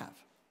they have?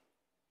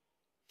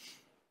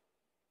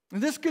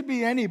 And this could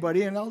be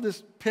anybody, and I'll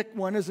just pick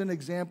one as an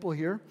example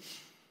here.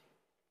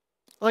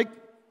 Like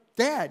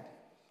Dad,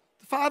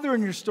 the father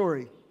in your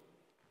story.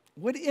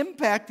 What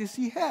impact has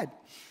he had?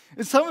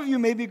 And some of you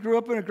maybe grew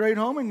up in a great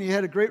home and you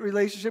had a great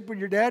relationship with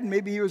your dad, and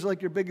maybe he was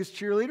like your biggest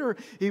cheerleader, or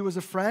he was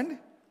a friend.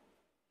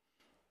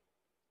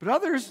 But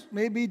others,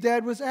 maybe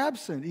dad was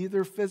absent,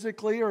 either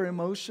physically or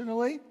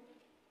emotionally.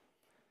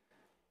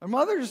 Or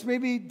others,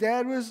 maybe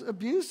dad was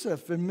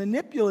abusive and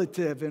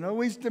manipulative and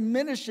always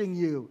diminishing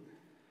you.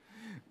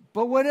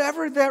 But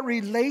whatever that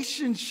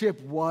relationship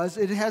was,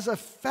 it has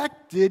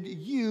affected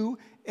you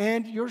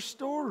and your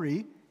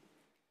story,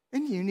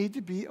 and you need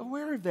to be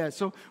aware of that.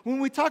 So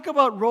when we talk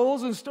about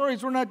roles and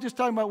stories, we're not just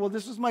talking about, well,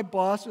 this is my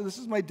boss, or this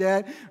is my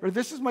dad, or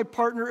this is my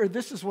partner, or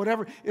this is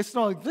whatever. It's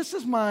not like, this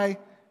is my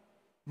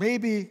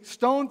maybe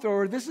stone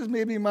thrower, this is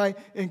maybe my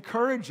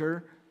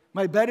encourager,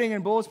 my betting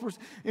and bowls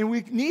person. And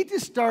we need to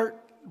start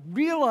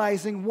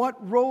realizing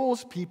what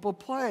roles people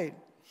played.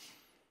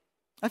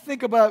 I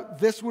think about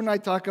this when I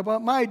talk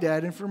about my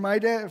dad. And for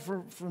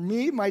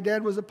me, my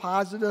dad was a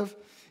positive.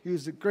 He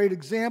was a great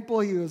example.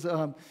 He was,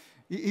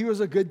 He was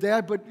a good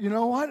dad, but you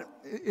know what?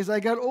 As I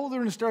got older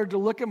and started to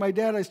look at my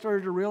dad, I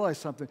started to realize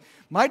something.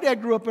 My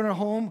dad grew up in a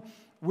home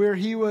where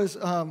he was,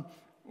 well,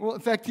 in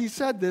fact, he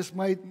said this.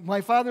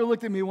 My father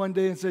looked at me one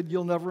day and said,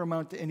 "You'll never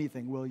amount to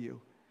anything, will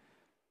you?"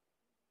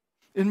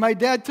 And my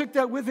dad took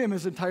that with him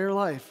his entire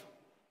life.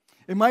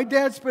 And my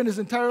dad spent his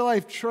entire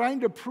life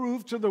trying to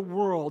prove to the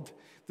world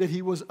that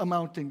he was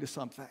amounting to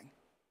something.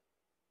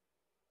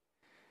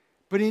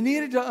 But he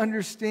needed to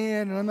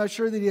understand, and I'm not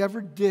sure that he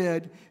ever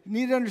did, he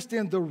needed to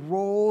understand the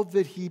role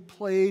that he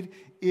played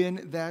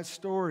in that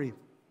story.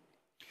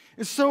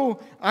 And so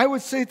I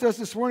would say to us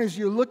this morning, as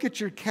you look at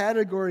your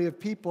category of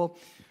people,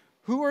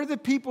 who are the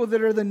people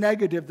that are the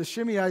negative, the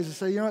Shimei's that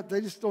say, you know what,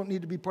 they just don't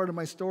need to be part of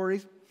my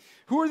stories?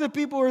 Who are the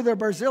people who are the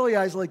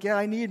Barzillai's, like, yeah,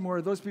 I need more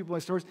of those people in my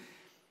stories?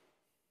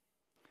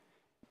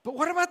 But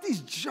what about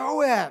these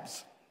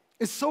Joabs?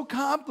 It's so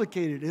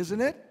complicated, isn't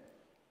it?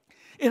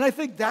 And I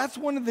think that's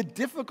one of the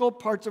difficult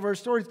parts of our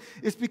stories,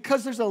 is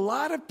because there's a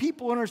lot of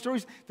people in our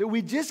stories that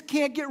we just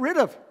can't get rid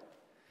of.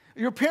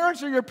 Your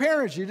parents are your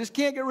parents. You just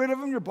can't get rid of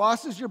them. Your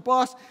boss is your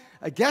boss.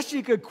 I guess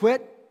you could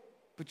quit,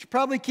 but you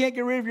probably can't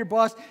get rid of your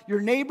boss.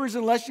 Your neighbors,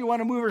 unless you want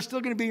to move, are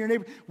still going to be your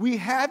neighbor. We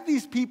have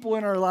these people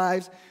in our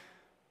lives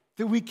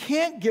that we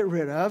can't get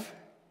rid of,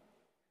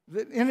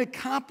 and it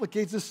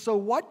complicates us. So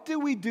what do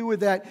we do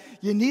with that?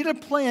 You need a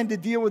plan to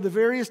deal with the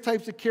various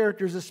types of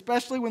characters,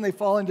 especially when they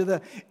fall into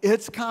the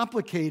 "it's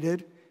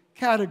complicated"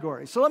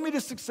 category. So let me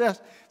just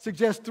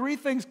suggest three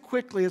things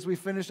quickly as we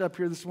finish up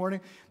here this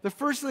morning. The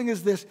first thing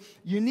is this: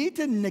 you need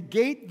to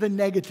negate the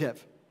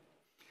negative.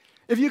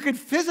 If you can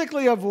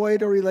physically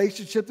avoid a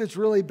relationship that's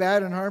really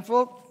bad and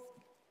harmful,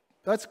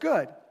 that's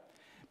good.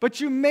 But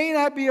you may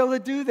not be able to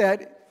do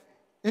that.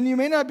 And you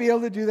may not be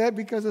able to do that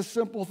because of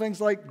simple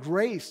things like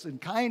grace and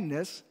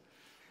kindness,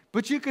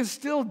 but you can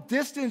still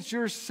distance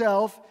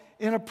yourself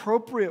in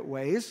appropriate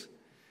ways.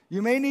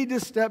 You may need to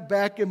step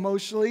back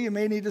emotionally, you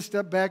may need to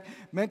step back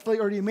mentally,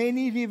 or you may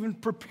need to even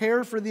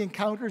prepare for the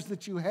encounters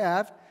that you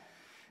have.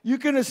 You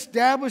can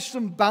establish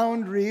some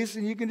boundaries,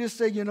 and you can just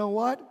say, you know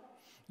what?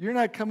 You're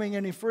not coming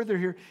any further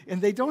here.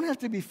 And they don't have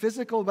to be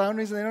physical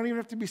boundaries, and they don't even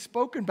have to be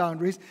spoken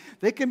boundaries.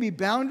 They can be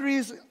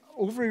boundaries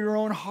over your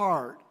own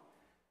heart,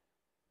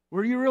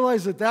 where you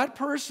realize that that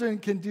person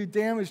can do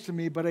damage to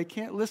me, but I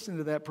can't listen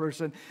to that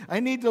person. I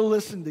need to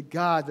listen to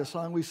God, the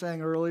song we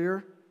sang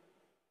earlier.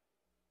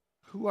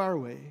 Who are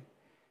we?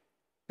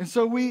 And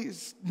so we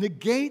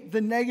negate the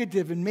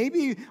negative. And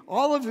maybe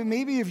all of it,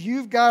 maybe if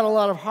you've got a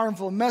lot of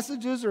harmful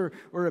messages or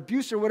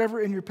abuse or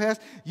whatever in your past,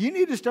 you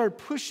need to start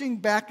pushing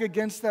back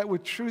against that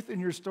with truth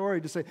in your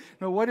story to say,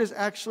 no, what is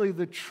actually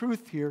the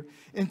truth here?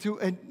 And to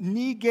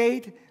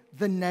negate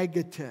the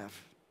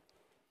negative.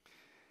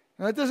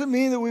 Now, that doesn't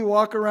mean that we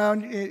walk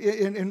around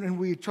and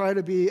we try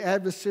to be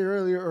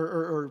adversarial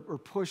or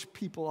push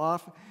people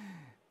off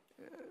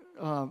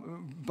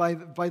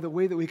by the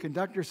way that we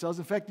conduct ourselves.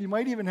 In fact, you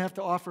might even have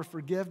to offer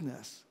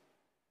forgiveness.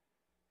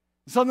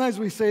 Sometimes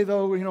we say,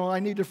 though, you know,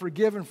 I need to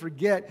forgive and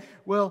forget.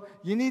 Well,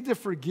 you need to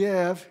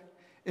forgive,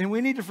 and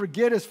we need to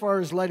forget as far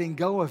as letting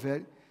go of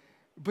it,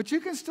 but you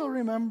can still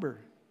remember.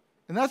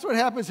 And that's what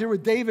happens here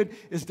with David,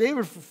 is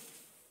David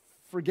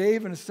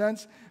forgave in a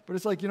sense, but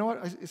it's like, you know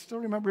what, I still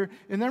remember.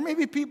 And there may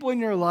be people in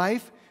your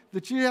life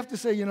that you have to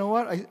say, you know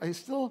what, I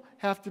still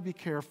have to be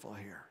careful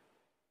here.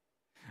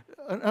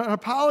 An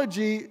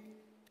apology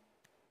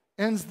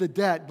ends the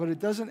debt, but it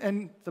doesn't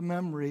end the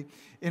memory,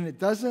 and it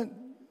doesn't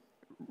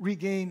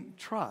regain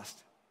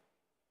trust.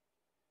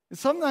 And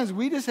sometimes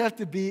we just have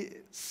to be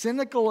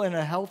cynical in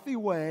a healthy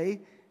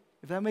way,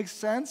 if that makes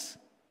sense.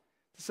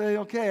 Say,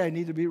 okay, I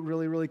need to be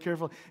really, really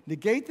careful.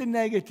 Negate the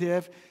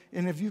negative,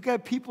 and if you've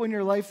got people in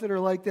your life that are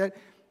like that,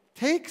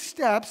 take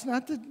steps,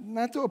 not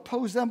to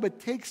oppose them, but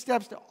take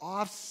steps to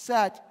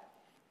offset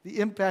the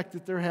impact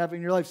that they're having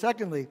in your life.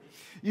 Secondly,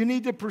 you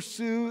need to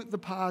pursue the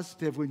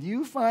positive. When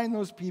you find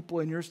those people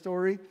in your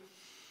story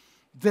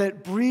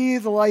that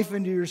breathe life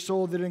into your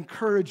soul, that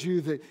encourage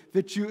you,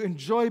 that you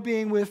enjoy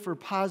being with for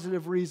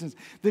positive reasons,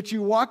 that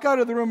you walk out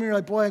of the room and you're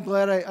like, boy, I'm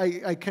glad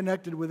I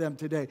connected with them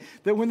today.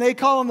 That when they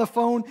call on the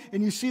phone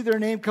and you see their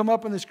name come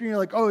up on the screen, you're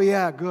like, oh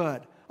yeah,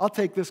 good, I'll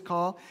take this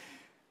call.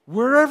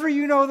 Wherever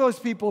you know those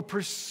people,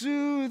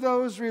 pursue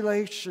those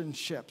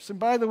relationships. And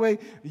by the way,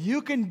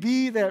 you can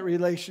be that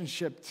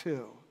relationship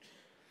too.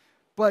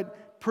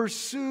 But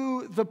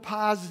pursue the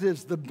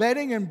positives. The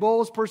betting and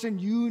bowls person,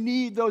 you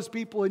need those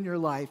people in your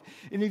life.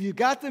 And if you've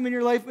got them in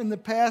your life in the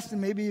past and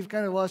maybe you've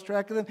kind of lost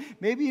track of them,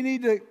 maybe you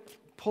need to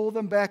pull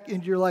them back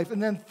into your life.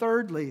 And then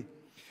thirdly,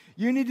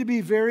 you need to be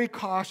very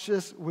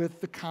cautious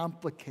with the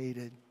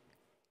complicated.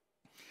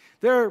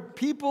 There are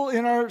people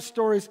in our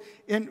stories,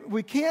 and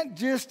we can't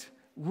just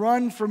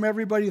run from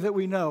everybody that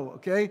we know,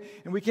 okay?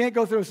 And we can't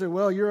go through and say,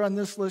 well, you're on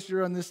this list,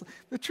 you're on this list.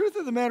 The truth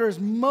of the matter is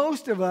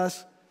most of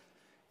us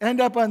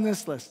end up on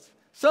this list.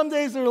 Some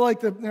days they're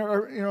like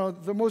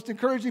the most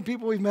encouraging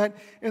people we've met,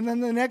 and then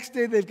the next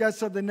day they've got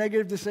something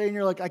negative to say, and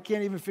you're like, I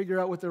can't even figure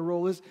out what their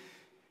role is.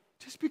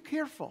 Just be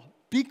careful.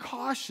 Be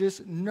cautious.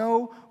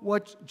 Know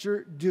what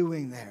you're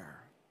doing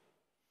there.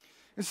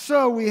 And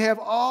so we have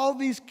all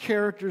these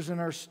characters in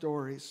our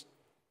stories.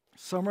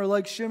 Some are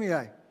like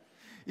Shimei,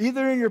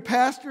 either in your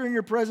past or in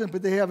your present,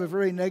 but they have a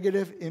very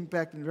negative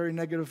impact and a very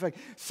negative effect.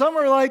 Some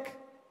are like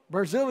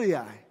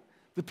Barzillai,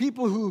 the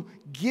people who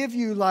give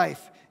you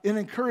life and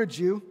encourage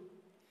you.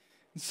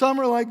 And some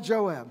are like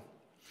Joab.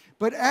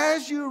 But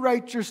as you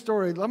write your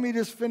story, let me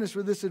just finish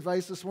with this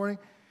advice this morning.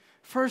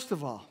 First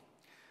of all,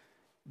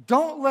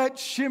 don't let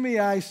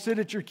Shimei sit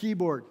at your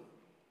keyboard.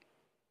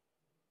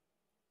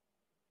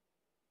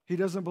 He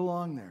doesn't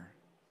belong there.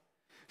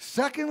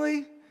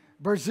 Secondly,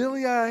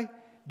 Barzillai,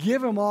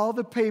 give him all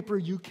the paper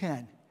you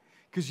can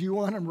because you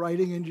want him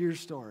writing into your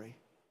story.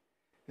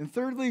 And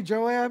thirdly,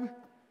 Joab,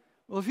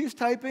 well, if he's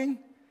typing,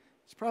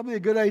 it's probably a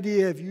good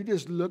idea if you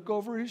just look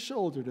over his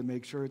shoulder to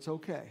make sure it's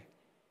okay.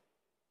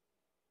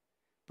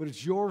 But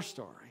it's your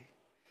story,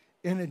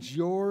 and it's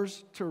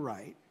yours to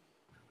write.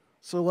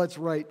 So let's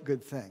write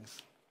good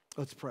things.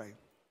 Let's pray.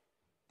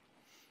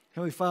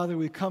 Heavenly Father,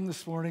 we come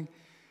this morning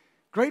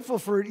grateful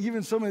for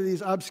even some of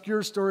these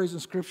obscure stories in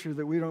Scripture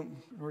that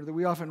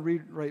we often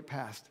read right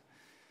past.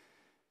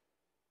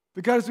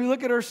 Because as we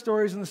look at our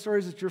stories and the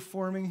stories that you're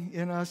forming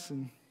in us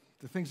and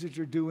the things that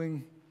you're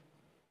doing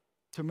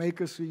to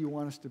make us who you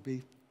want us to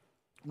be,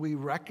 we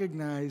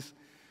recognize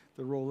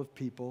the role of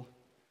people.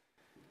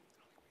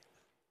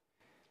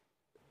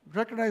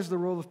 Recognize the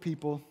role of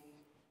people,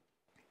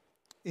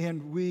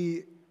 and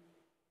we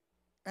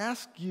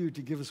ask you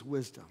to give us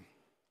wisdom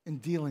in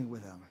dealing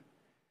with them.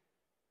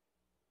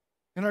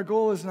 And our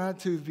goal is not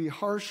to be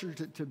harsh or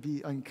to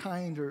be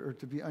unkind or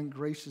to be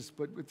ungracious,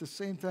 but at the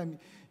same time,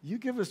 you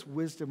give us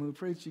wisdom. And we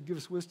pray that you give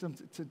us wisdom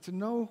to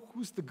know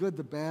who's the good,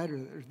 the bad,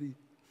 or the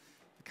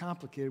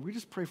complicated. We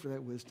just pray for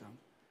that wisdom.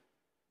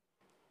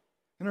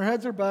 And our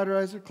heads are bowed, our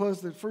eyes are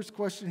closed. The first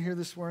question here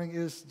this morning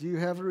is, do you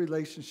have a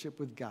relationship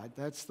with God?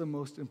 That's the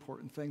most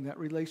important thing, that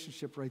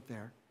relationship right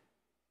there.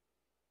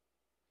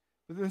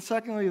 But then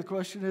secondly, the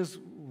question is,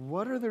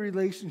 what are the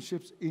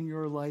relationships in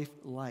your life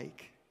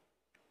like?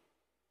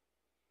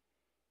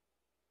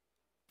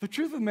 The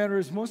truth of the matter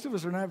is most of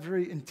us are not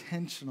very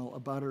intentional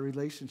about our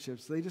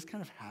relationships. They just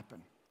kind of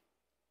happen.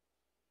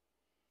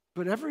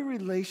 But every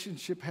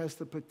relationship has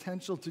the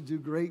potential to do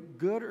great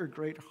good or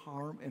great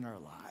harm in our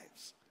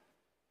lives.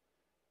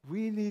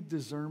 We need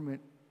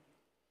discernment.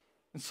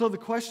 And so the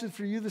question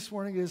for you this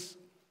morning is,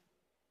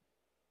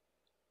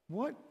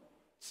 what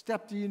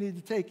step do you need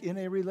to take in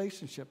a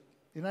relationship?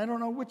 And I don't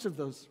know which of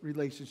those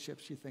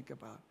relationships you think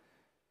about,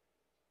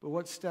 but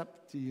what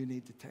step do you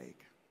need to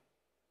take?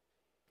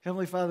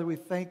 Heavenly Father, we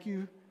thank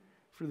you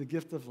for the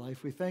gift of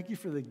life. We thank you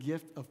for the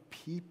gift of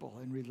people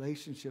and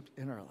relationships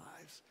in our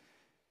lives.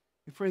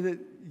 We pray that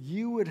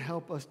you would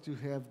help us to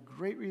have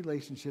great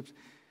relationships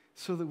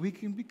so that we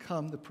can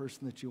become the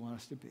person that you want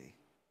us to be.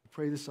 We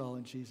pray this all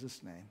in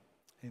Jesus' name.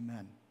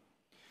 Amen.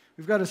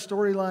 We've got a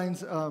story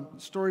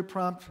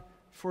prompt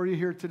for you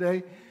here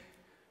today.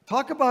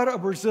 Talk about a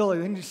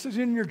Barzillai. And this is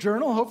in your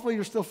journal. Hopefully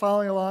you're still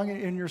following along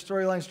in your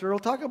Storylines journal.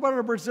 Talk about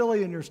a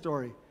Barzillai in your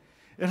story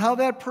and how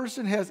that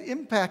person has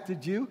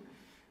impacted you.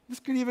 This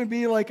could even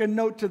be like a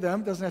note to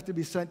them. It doesn't have to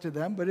be sent to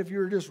them. But if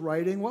you're just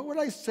writing, what would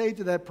I say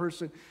to that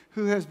person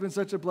who has been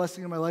such a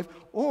blessing in my life?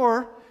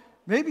 Or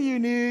maybe you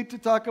need to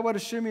talk about a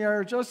Shimei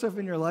or Joseph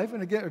in your life,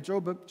 and again, or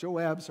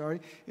Joab,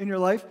 in your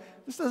life.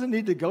 This doesn't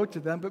need to go to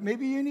them, but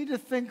maybe you need to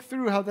think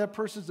through how that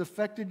person's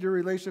affected your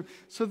relationship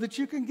so that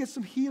you can get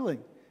some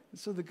healing,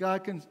 so that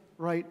God can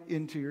write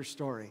into your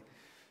story.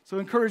 So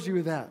I encourage you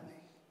with that.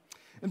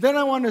 And then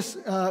I want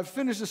to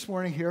finish this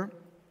morning here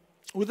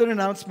with an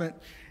announcement,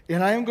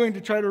 and I am going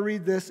to try to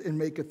read this and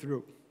make it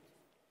through.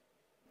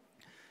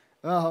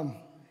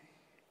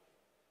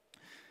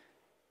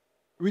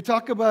 We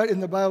talk about in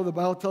the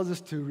Bible tells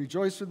us to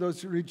rejoice with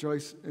those who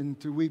rejoice and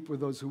to weep with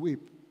those who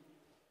weep.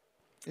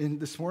 And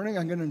this morning,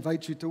 I'm going to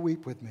invite you to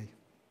weep with me.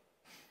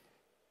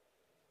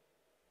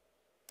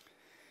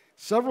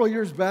 Several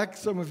years back,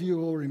 some of you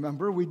will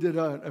remember, we did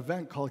an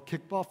event called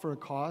Kickball for a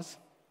Cause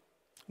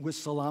with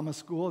Salama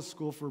School, a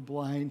school for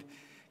blind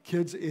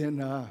kids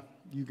in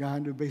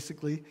Uganda,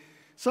 basically.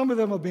 Some of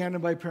them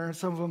abandoned by parents,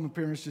 some of them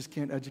parents just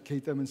can't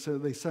educate them, and so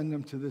they send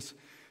them to this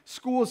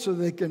school so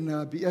they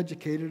can be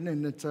educated,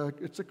 and it's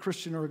a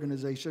Christian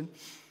organization.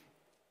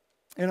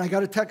 And I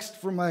got a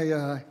text from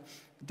my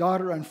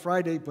daughter on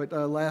Friday, but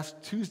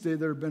last Tuesday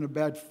there had been a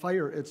bad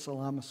fire at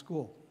Salama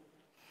School.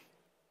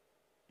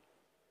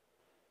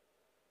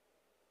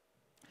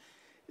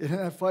 In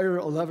that fire,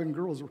 11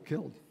 girls were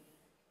killed.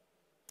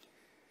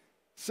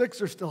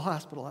 6 are still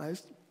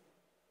hospitalized.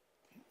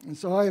 And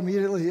so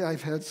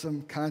I've had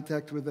some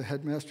contact with the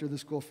headmaster of the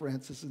school,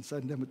 Francis, and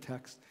sent him a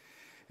text.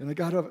 And I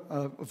got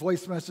a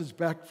voice message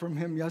back from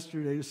him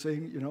yesterday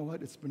saying, you know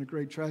what, it's been a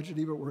great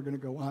tragedy, but we're going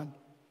to go on.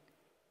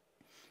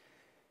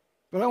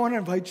 But I want to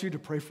invite you to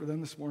pray for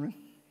them this morning.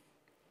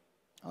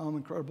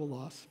 Incredible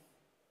loss.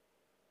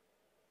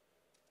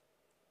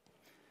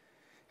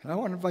 And I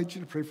want to invite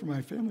you to pray for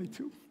my family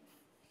too.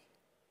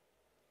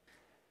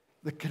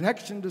 The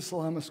connection to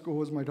Salama School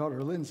was my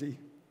daughter, Lindsay,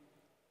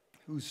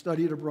 who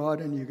studied abroad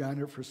in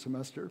Uganda for a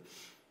semester.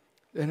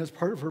 And as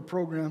part of her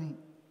program,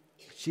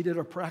 she did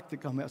a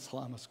practicum at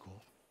Salama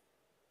School.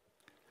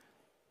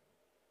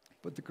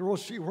 But the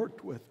girls she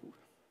worked with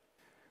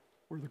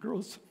were the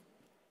girls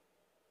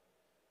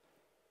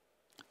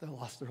that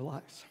lost their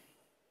lives.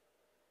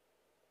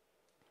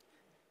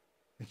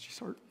 And she's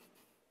hurt.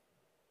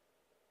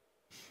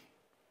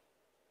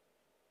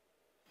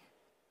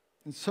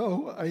 And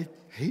so I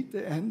hate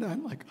to end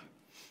on like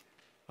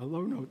a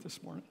low note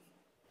this morning.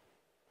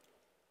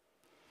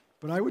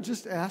 But I would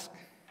just ask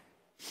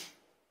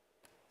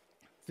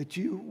that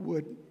you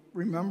would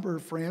remember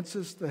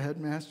Francis, the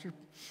headmaster,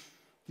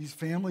 these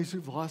families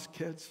who've lost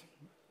kids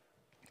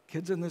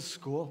in this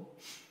school,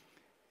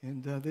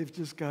 and they've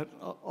just got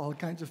all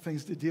kinds of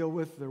things to deal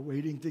with. They're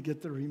waiting to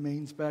get the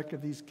remains back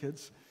of these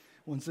kids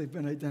once they've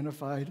been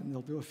identified, and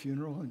they'll do a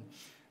funeral, and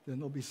then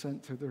they'll be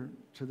sent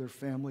to their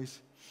families.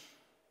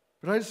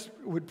 But I just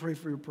would pray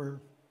for your prayer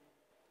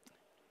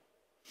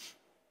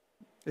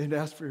and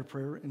ask for your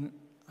prayer, and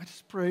I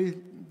just pray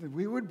that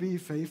we would be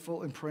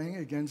faithful in praying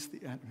against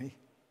the enemy.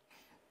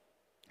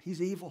 He's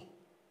evil,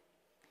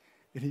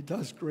 and he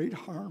does great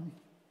harm.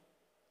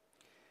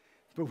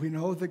 But we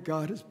know that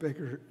God is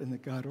bigger and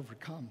that God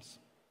overcomes.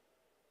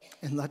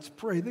 And let's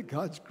pray that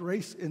God's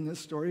grace in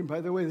this story, and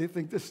by the way, they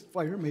think this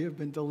fire may have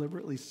been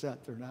deliberately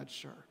set. They're not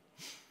sure.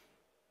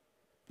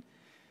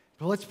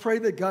 But let's pray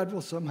that God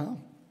will somehow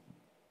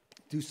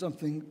do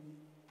something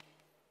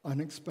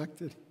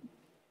unexpected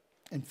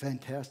and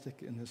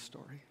fantastic in this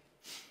story.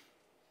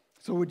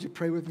 So would you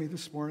pray with me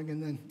this morning,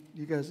 and then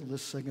you guys will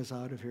just sing us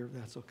out of here if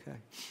that's okay.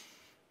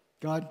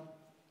 God,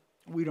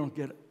 we don't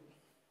get it.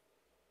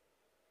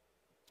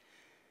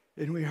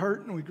 And we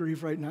hurt and we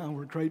grieve right now.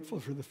 We're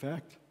grateful for the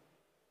fact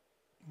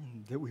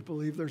that we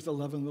believe there's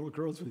 11 little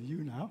girls with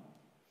you now.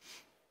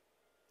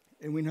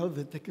 And we know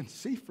that they can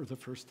see for the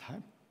first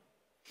time.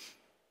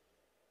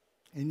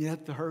 And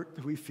yet the hurt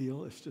that we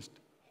feel is just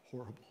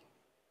horrible.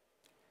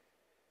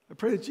 I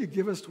pray that you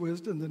give us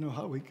wisdom to know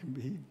how we can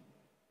be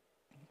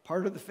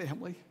part of the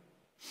family,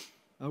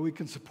 how we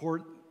can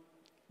support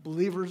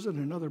believers in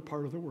another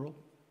part of the world.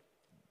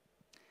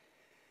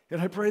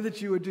 And I pray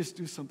that you would just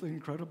do something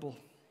incredible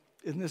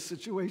in this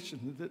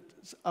situation, that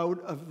out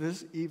of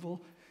this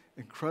evil,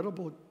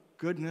 incredible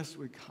goodness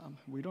would come.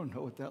 We don't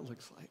know what that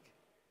looks like,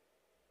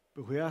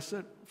 but we ask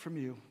it from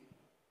you.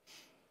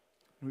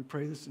 And we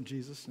pray this in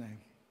Jesus' name.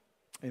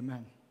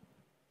 Amen.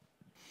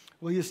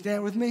 Will you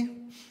stand with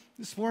me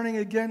this morning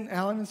again?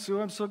 Alan and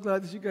Sue, I'm so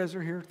glad that you guys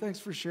are here. Thanks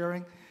for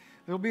sharing.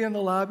 They'll be in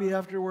the lobby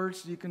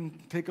afterwards. You can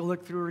take a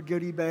look through our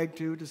goodie bag,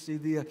 too, to see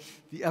the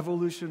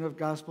evolution of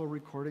gospel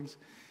recordings.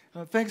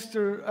 Thanks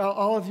to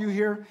all of you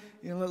here.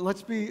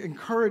 Let's be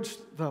encouraged,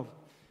 though,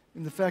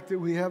 in the fact that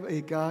we have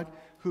a God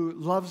who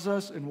loves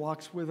us and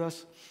walks with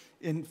us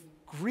and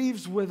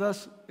grieves with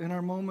us in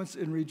our moments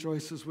and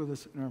rejoices with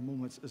us in our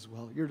moments as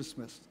well. You're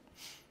dismissed.